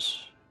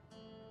disappears.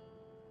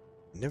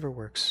 Never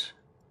works.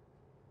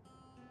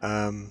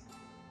 Okay,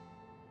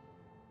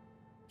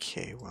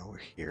 while we're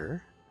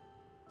here.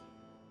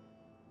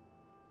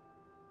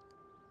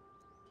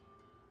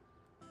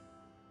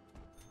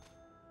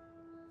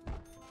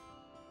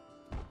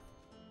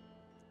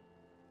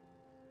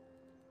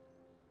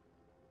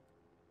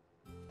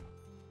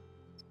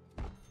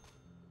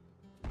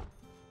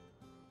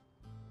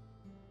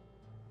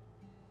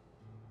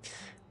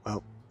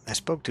 Well, I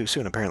spoke too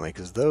soon apparently,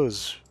 because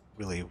those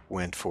really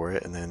went for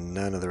it, and then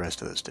none of the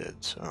rest of this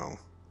did, so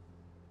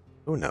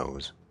who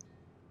knows?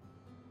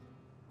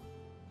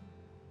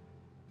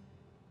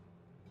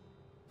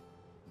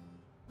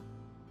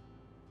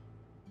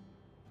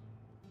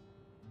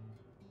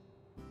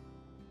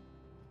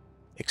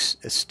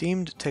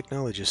 Esteemed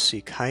technologists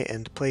seek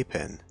high-end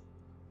playpen.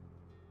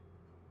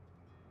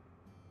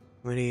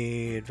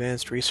 Community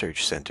Advanced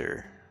Research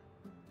Center.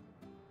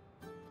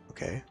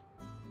 Okay.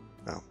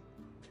 Well,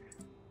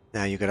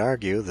 now you could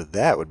argue that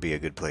that would be a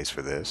good place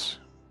for this.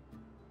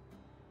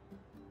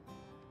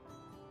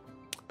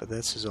 But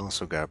this has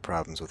also got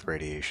problems with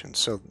radiation,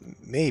 so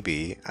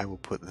maybe I will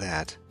put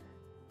that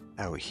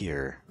out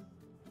here.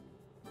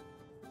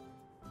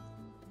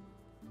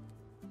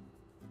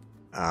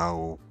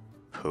 Oh,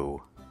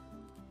 poo.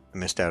 I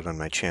missed out on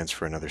my chance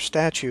for another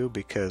statue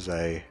because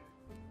I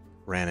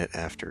ran it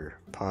after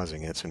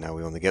pausing it, so now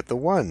we only get the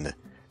one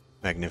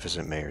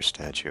Magnificent Mayor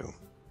statue.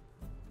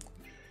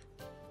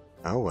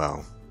 Oh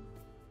well.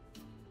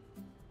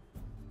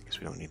 Guess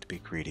we don't need to be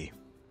greedy.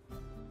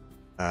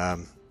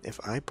 If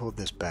I pulled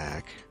this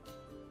back,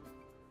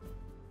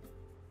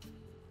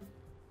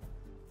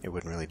 it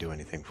wouldn't really do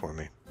anything for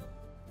me.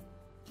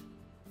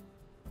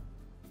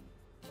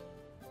 I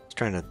was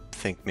trying to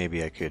think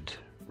maybe I could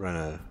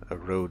run a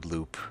road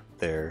loop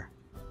there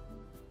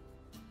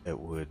that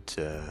would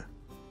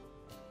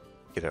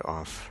get it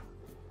off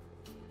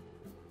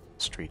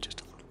the street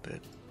just a little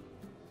bit.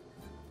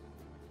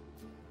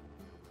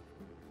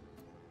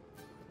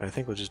 But I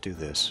think we'll just do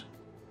this.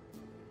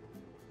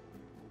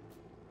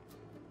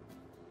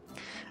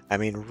 I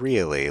mean,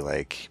 really,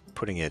 like,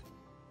 putting it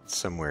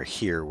somewhere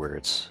here where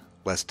it's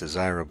less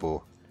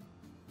desirable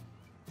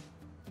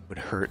would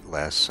hurt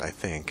less, I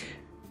think.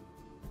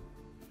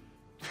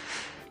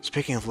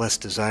 Speaking of less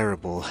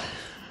desirable,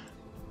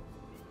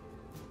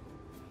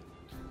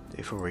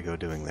 before we go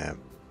doing that,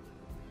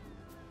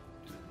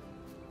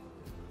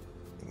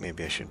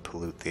 maybe I should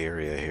pollute the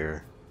area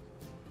here.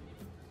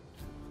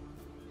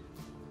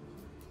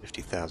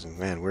 50,000.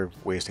 Man, we're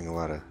wasting a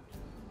lot of...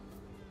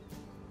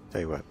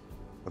 Tell you what,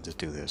 I'll just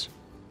do this.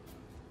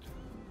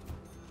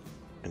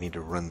 I need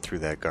to run through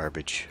that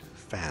garbage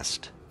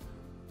fast.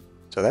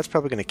 So that's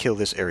probably going to kill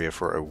this area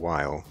for a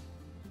while.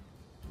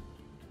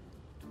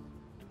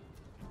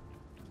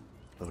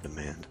 Low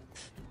demand.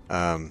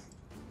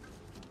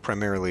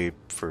 Primarily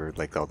for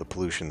like all the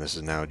pollution this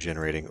is now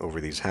generating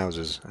over these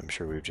houses. I'm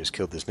sure we've just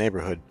killed this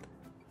neighborhood.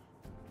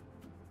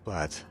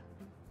 But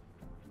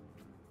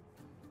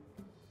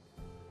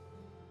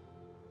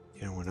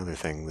you know, one other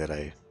thing that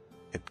I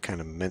had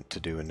kind of meant to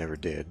do and never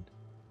did.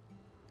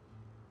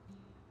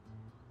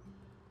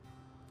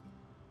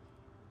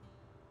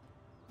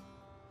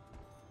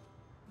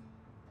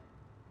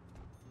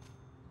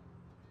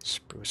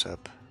 Spruce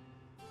up.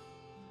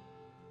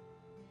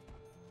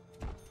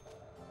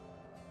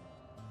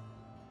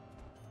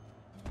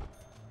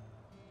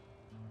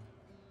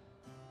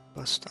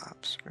 Bus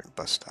stops,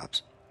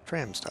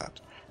 tram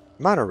stops,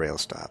 monorail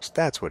stops,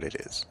 that's what it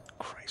is.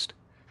 Christ.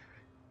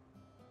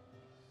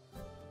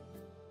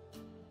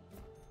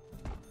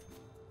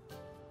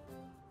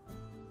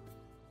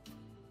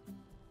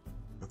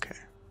 Okay.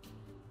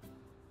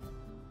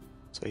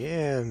 So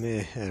yeah,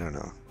 I don't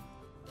know.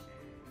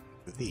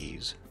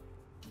 These.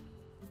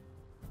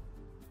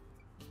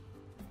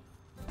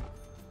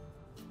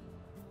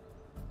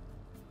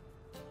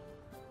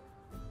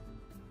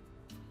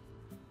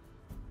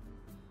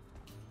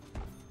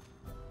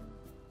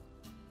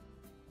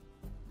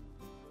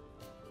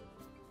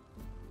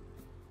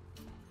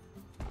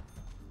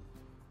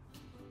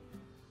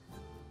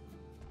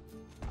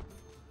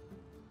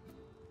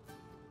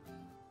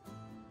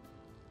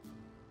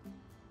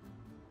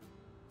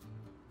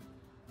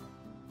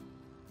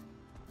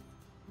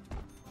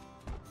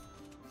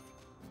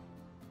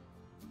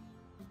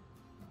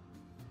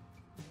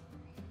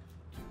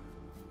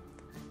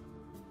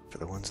 For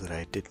the ones that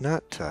I did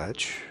not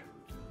touch,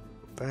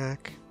 go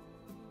back.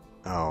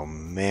 Oh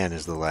man,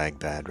 is the lag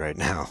bad right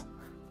now.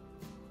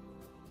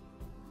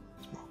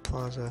 Small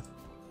plaza.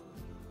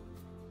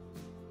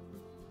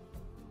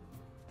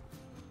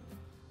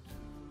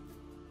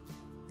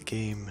 The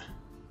game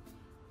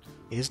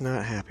is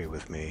not happy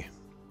with me.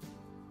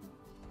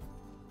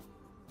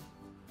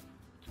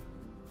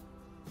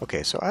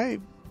 Okay, so I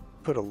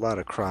put a lot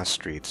of cross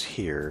streets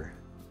here.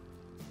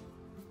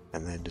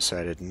 And then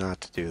decided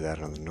not to do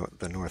that on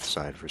the north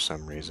side for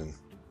some reason.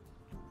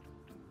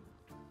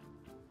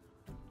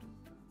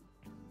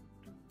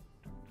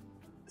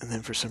 And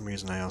then for some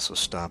reason I also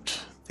stopped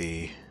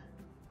the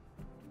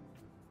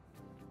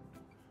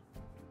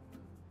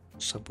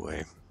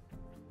subway.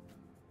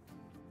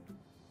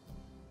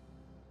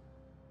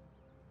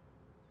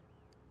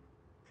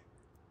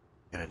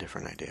 Got a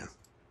different idea.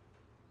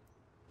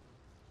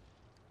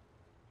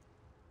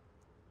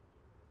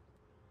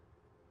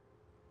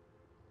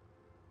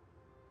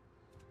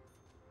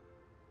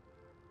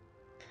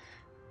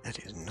 That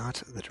is not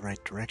the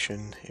right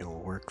direction. It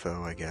will work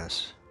though, I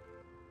guess.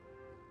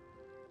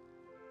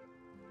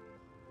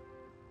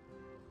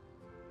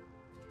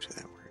 So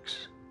that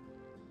works.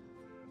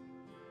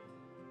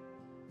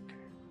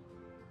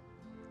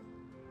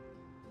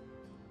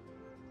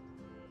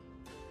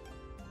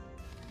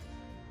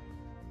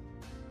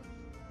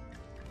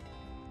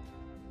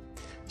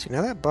 See,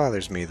 now that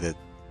bothers me that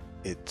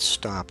it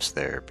stops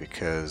there,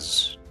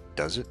 because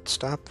does it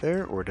stop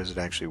there or does it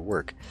actually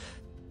work?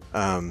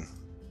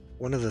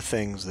 One of the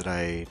things that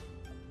I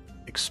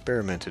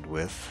experimented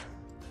with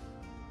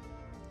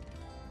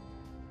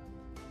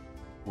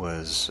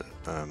was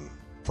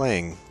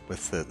playing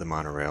with the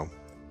monorail,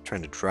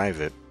 trying to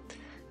drive it,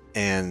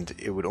 and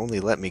it would only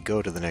let me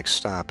go to the next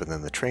stop and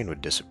then the train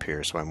would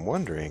disappear. So I'm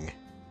wondering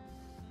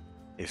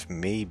if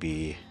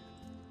maybe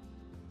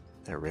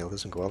that rail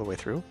doesn't go all the way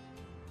through?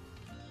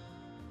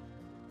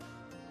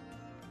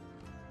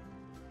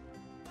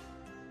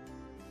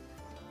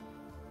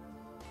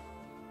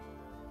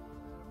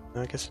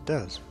 I guess it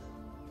does.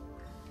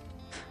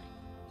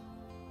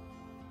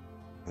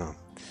 No.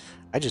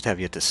 I just have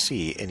yet to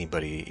see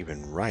anybody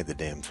even ride the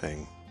damn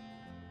thing.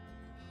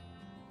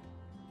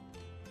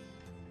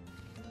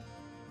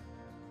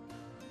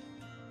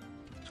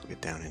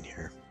 down in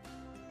here.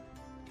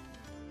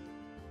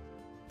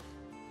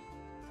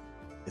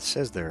 It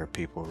says there are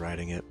people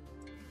riding it,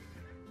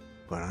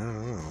 but I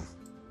don't know.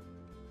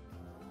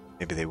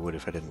 Maybe they would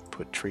if I didn't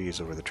put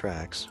trees over the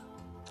tracks.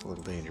 It's a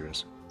little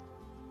dangerous.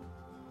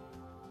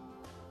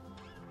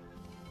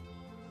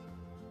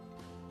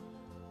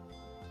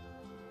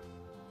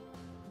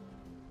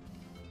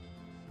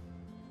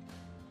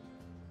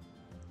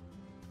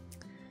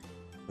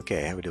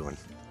 Okay, how we doing?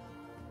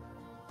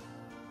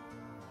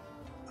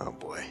 Oh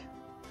boy.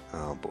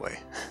 Oh boy.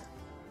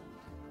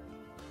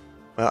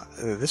 Well,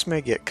 this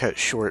may get cut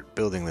short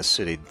building the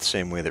city the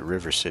same way that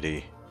River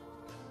City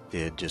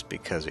did, just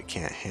because it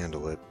can't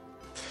handle it.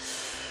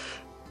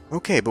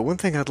 Okay, but one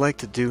thing I'd like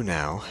to do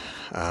now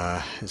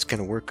is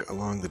kind of work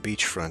along the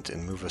beachfront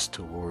and move us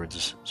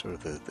towards sort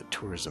of the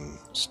tourism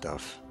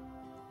stuff.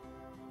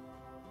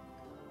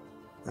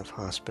 Enough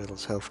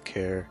hospitals,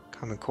 healthcare,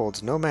 common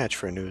cold's no match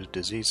for a new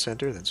disease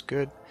center, that's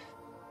good.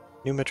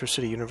 New Metro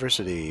City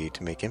University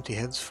to make empty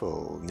heads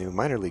full. New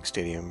minor league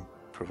stadium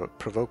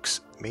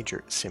provokes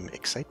major sim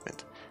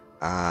excitement.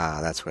 Ah,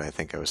 that's what I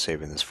think I was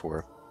saving this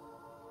for.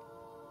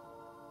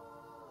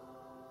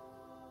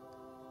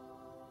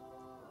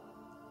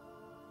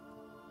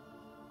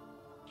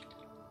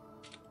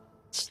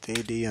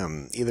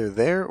 Stadium, either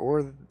there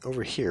or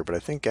over here, but I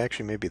think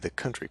actually maybe the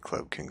country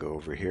club can go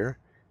over here.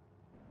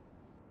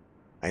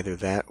 Either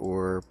that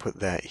or put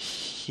that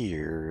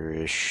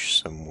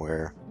here-ish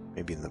somewhere,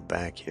 maybe in the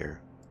back here.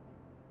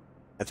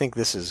 I think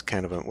this is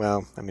kind of,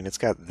 well, I mean, it's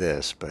got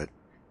this, but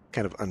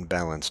kind of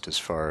unbalanced as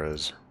far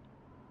as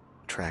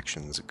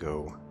attractions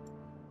go.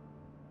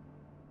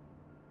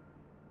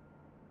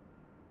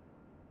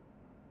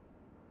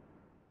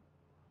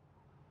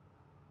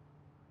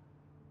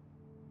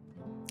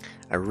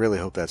 I really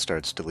hope that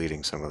starts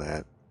deleting some of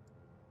that,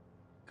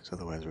 because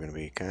otherwise we're going to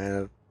be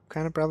kind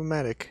of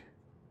problematic.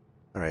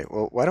 All right,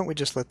 well, why don't we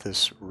just let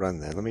this run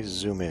then? Let me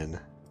zoom in.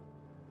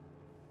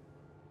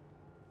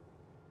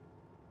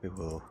 We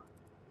will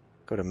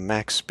go to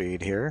max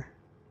speed here.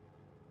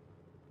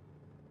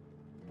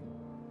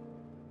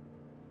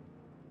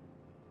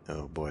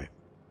 Oh boy.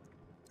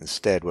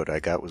 Instead, what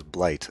I got was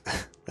blight.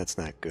 That's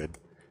not good.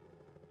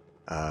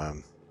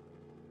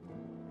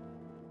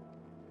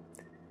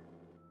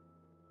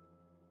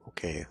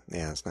 Okay,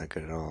 yeah, that's not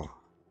good at all.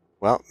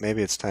 Well,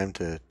 maybe it's time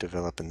to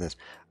develop in this.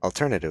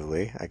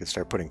 Alternatively, I could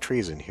start putting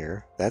trees in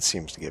here. That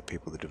seems to get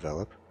people to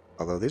develop.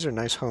 Although these are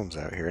nice homes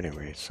out here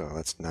anyway, so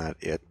that's not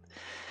it.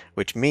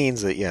 Which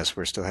means that, yes,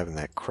 we're still having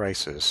that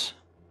crisis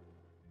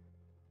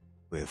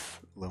with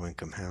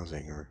low-income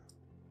housing or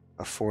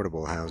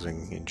affordable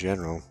housing in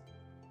general.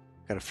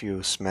 Got a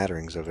few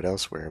smatterings of it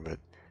elsewhere, but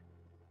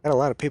got a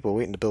lot of people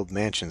waiting to build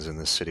mansions in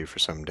this city for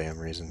some damn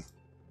reason.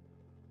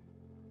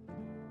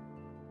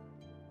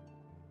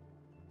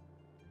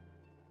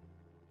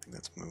 I think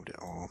that's moved it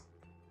all.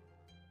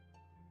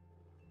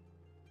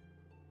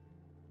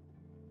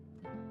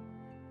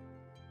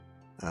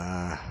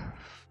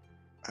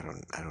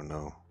 I don't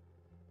know.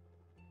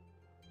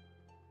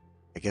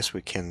 I guess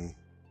we can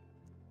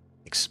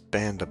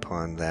expand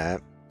upon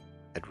that.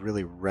 I'd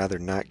really rather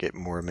not get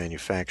more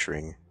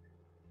manufacturing.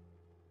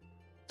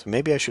 So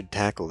maybe I should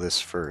tackle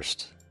this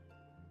first.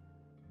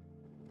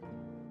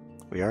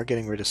 We are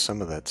getting rid of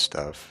some of that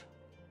stuff.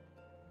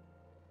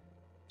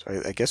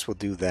 So I guess we'll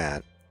do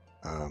that.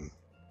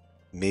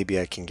 Maybe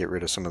I can get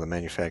rid of some of the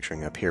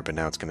manufacturing up here, but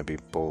now it's going to be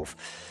both.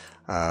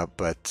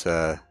 But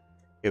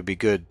it would be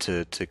good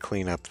to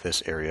clean up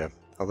this area.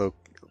 Although,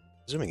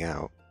 zooming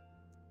out...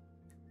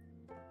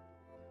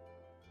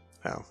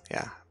 Well,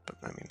 yeah, but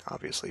I mean,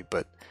 obviously.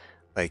 But,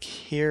 like,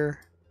 here,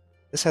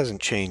 this hasn't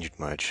changed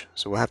much.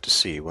 So we'll have to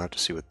see. We'll have to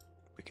see what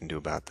we can do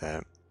about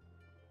that.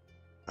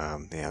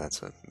 Yeah,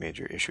 that's a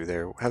major issue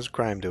there. How's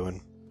crime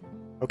doing?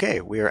 Okay,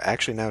 we are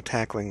actually now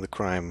tackling the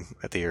crime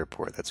at the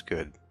airport. That's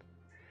good.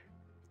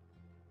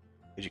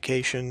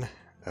 Education,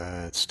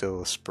 it's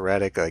still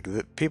sporadic. Like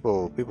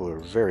people are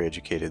very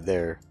educated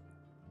there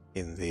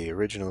in the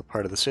original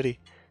part of the city.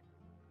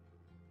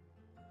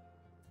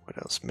 What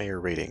else? Mayor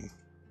rating.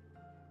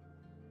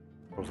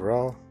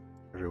 Overall,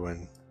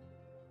 everyone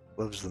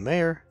loves the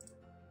mayor.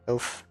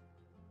 Health,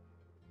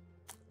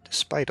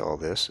 despite all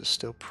this, is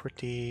still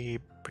pretty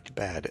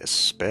bad,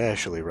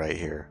 especially right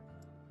here.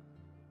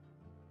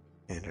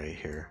 And right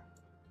here.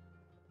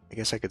 I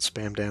guess I could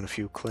spam down a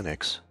few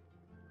clinics.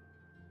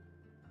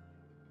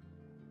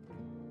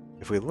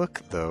 If we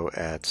look, though,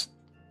 at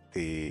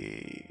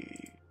the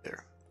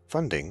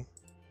funding,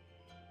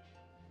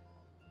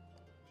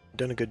 we've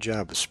done a good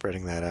job of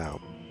spreading that out.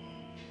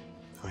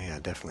 Oh yeah,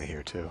 definitely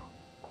here, too.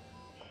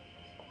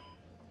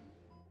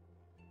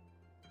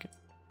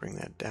 Bring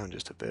that down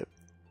just a bit.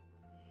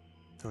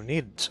 Don't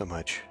need so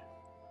much.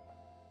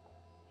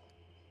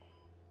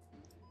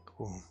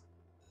 Cool.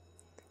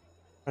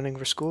 Funding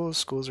for schools.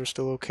 Schools are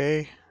still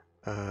okay.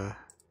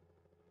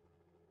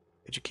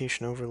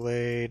 Education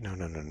overlay. No.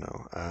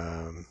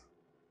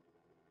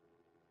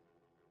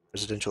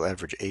 Residential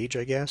average age,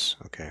 I guess.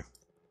 Okay.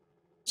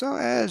 So,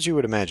 as you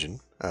would imagine,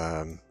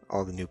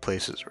 all the new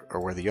places are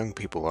where the young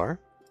people are.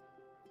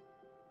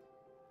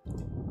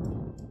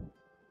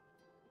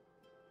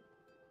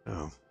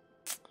 Oh.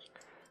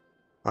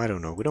 I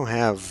don't know. We don't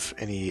have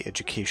any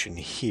education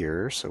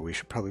here, so we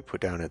should probably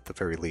put down at the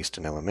very least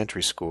an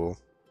elementary school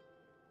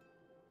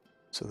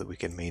so that we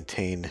can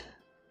maintain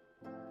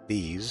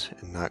these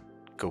and not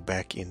go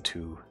back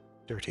into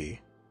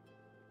dirty.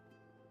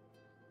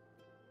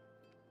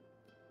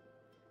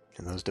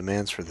 And those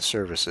demands for the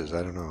services,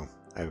 I don't know.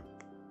 I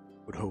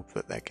would hope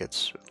that that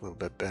gets a little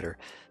bit better.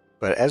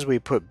 But as we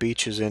put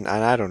beaches in,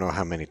 and I don't know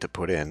how many to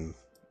put in.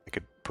 I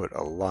could put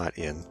a lot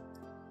in.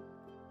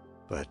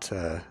 But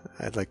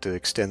I'd like to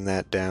extend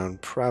that down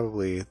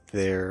probably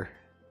there.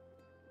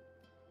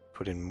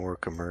 Put in more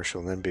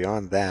commercial. And then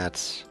beyond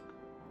that,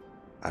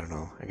 I don't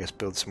know. I guess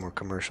build some more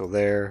commercial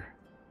there.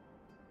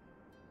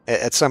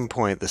 At some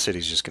point, the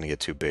city's just going to get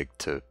too big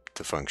to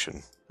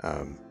function.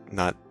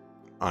 Not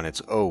on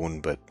its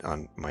own, but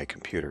on my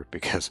computer,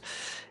 because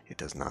it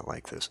does not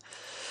like this.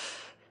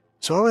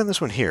 So I'll end this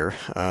one here.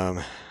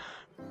 What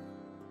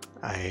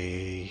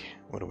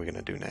are we going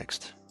to do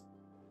next?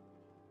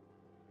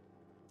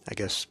 I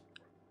guess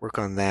work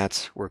on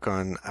that, work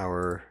on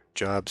our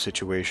job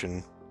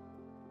situation,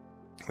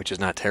 which is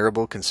not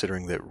terrible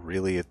considering that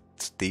really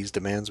it's these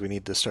demands we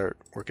need to start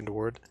working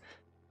toward.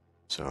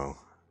 So,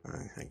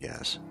 I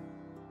guess.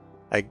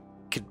 I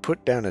could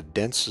put down a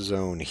dense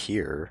zone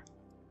here,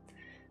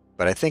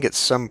 but I think at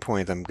some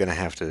point I'm going to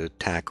have to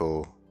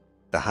tackle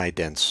the high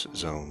dense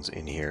zones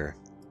in here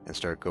and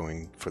start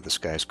going for the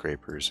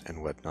skyscrapers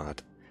and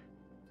whatnot.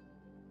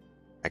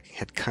 I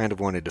had kind of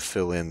wanted to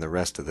fill in the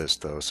rest of this,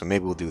 though, so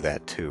maybe we'll do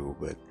that too,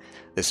 but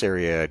this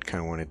area I'd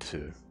kind of wanted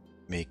to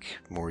make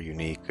more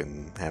unique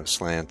and have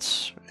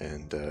slants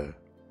and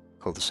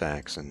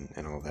cul-de-sacs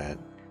and all that,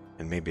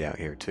 and maybe out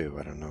here too,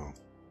 I don't know.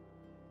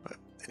 But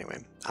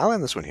anyway, I'll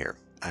end this one here.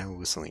 I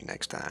will see you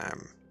next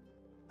time.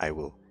 I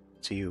will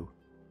see you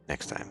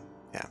next time.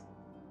 Yeah,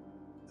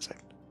 as I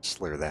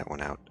slur that one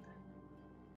out.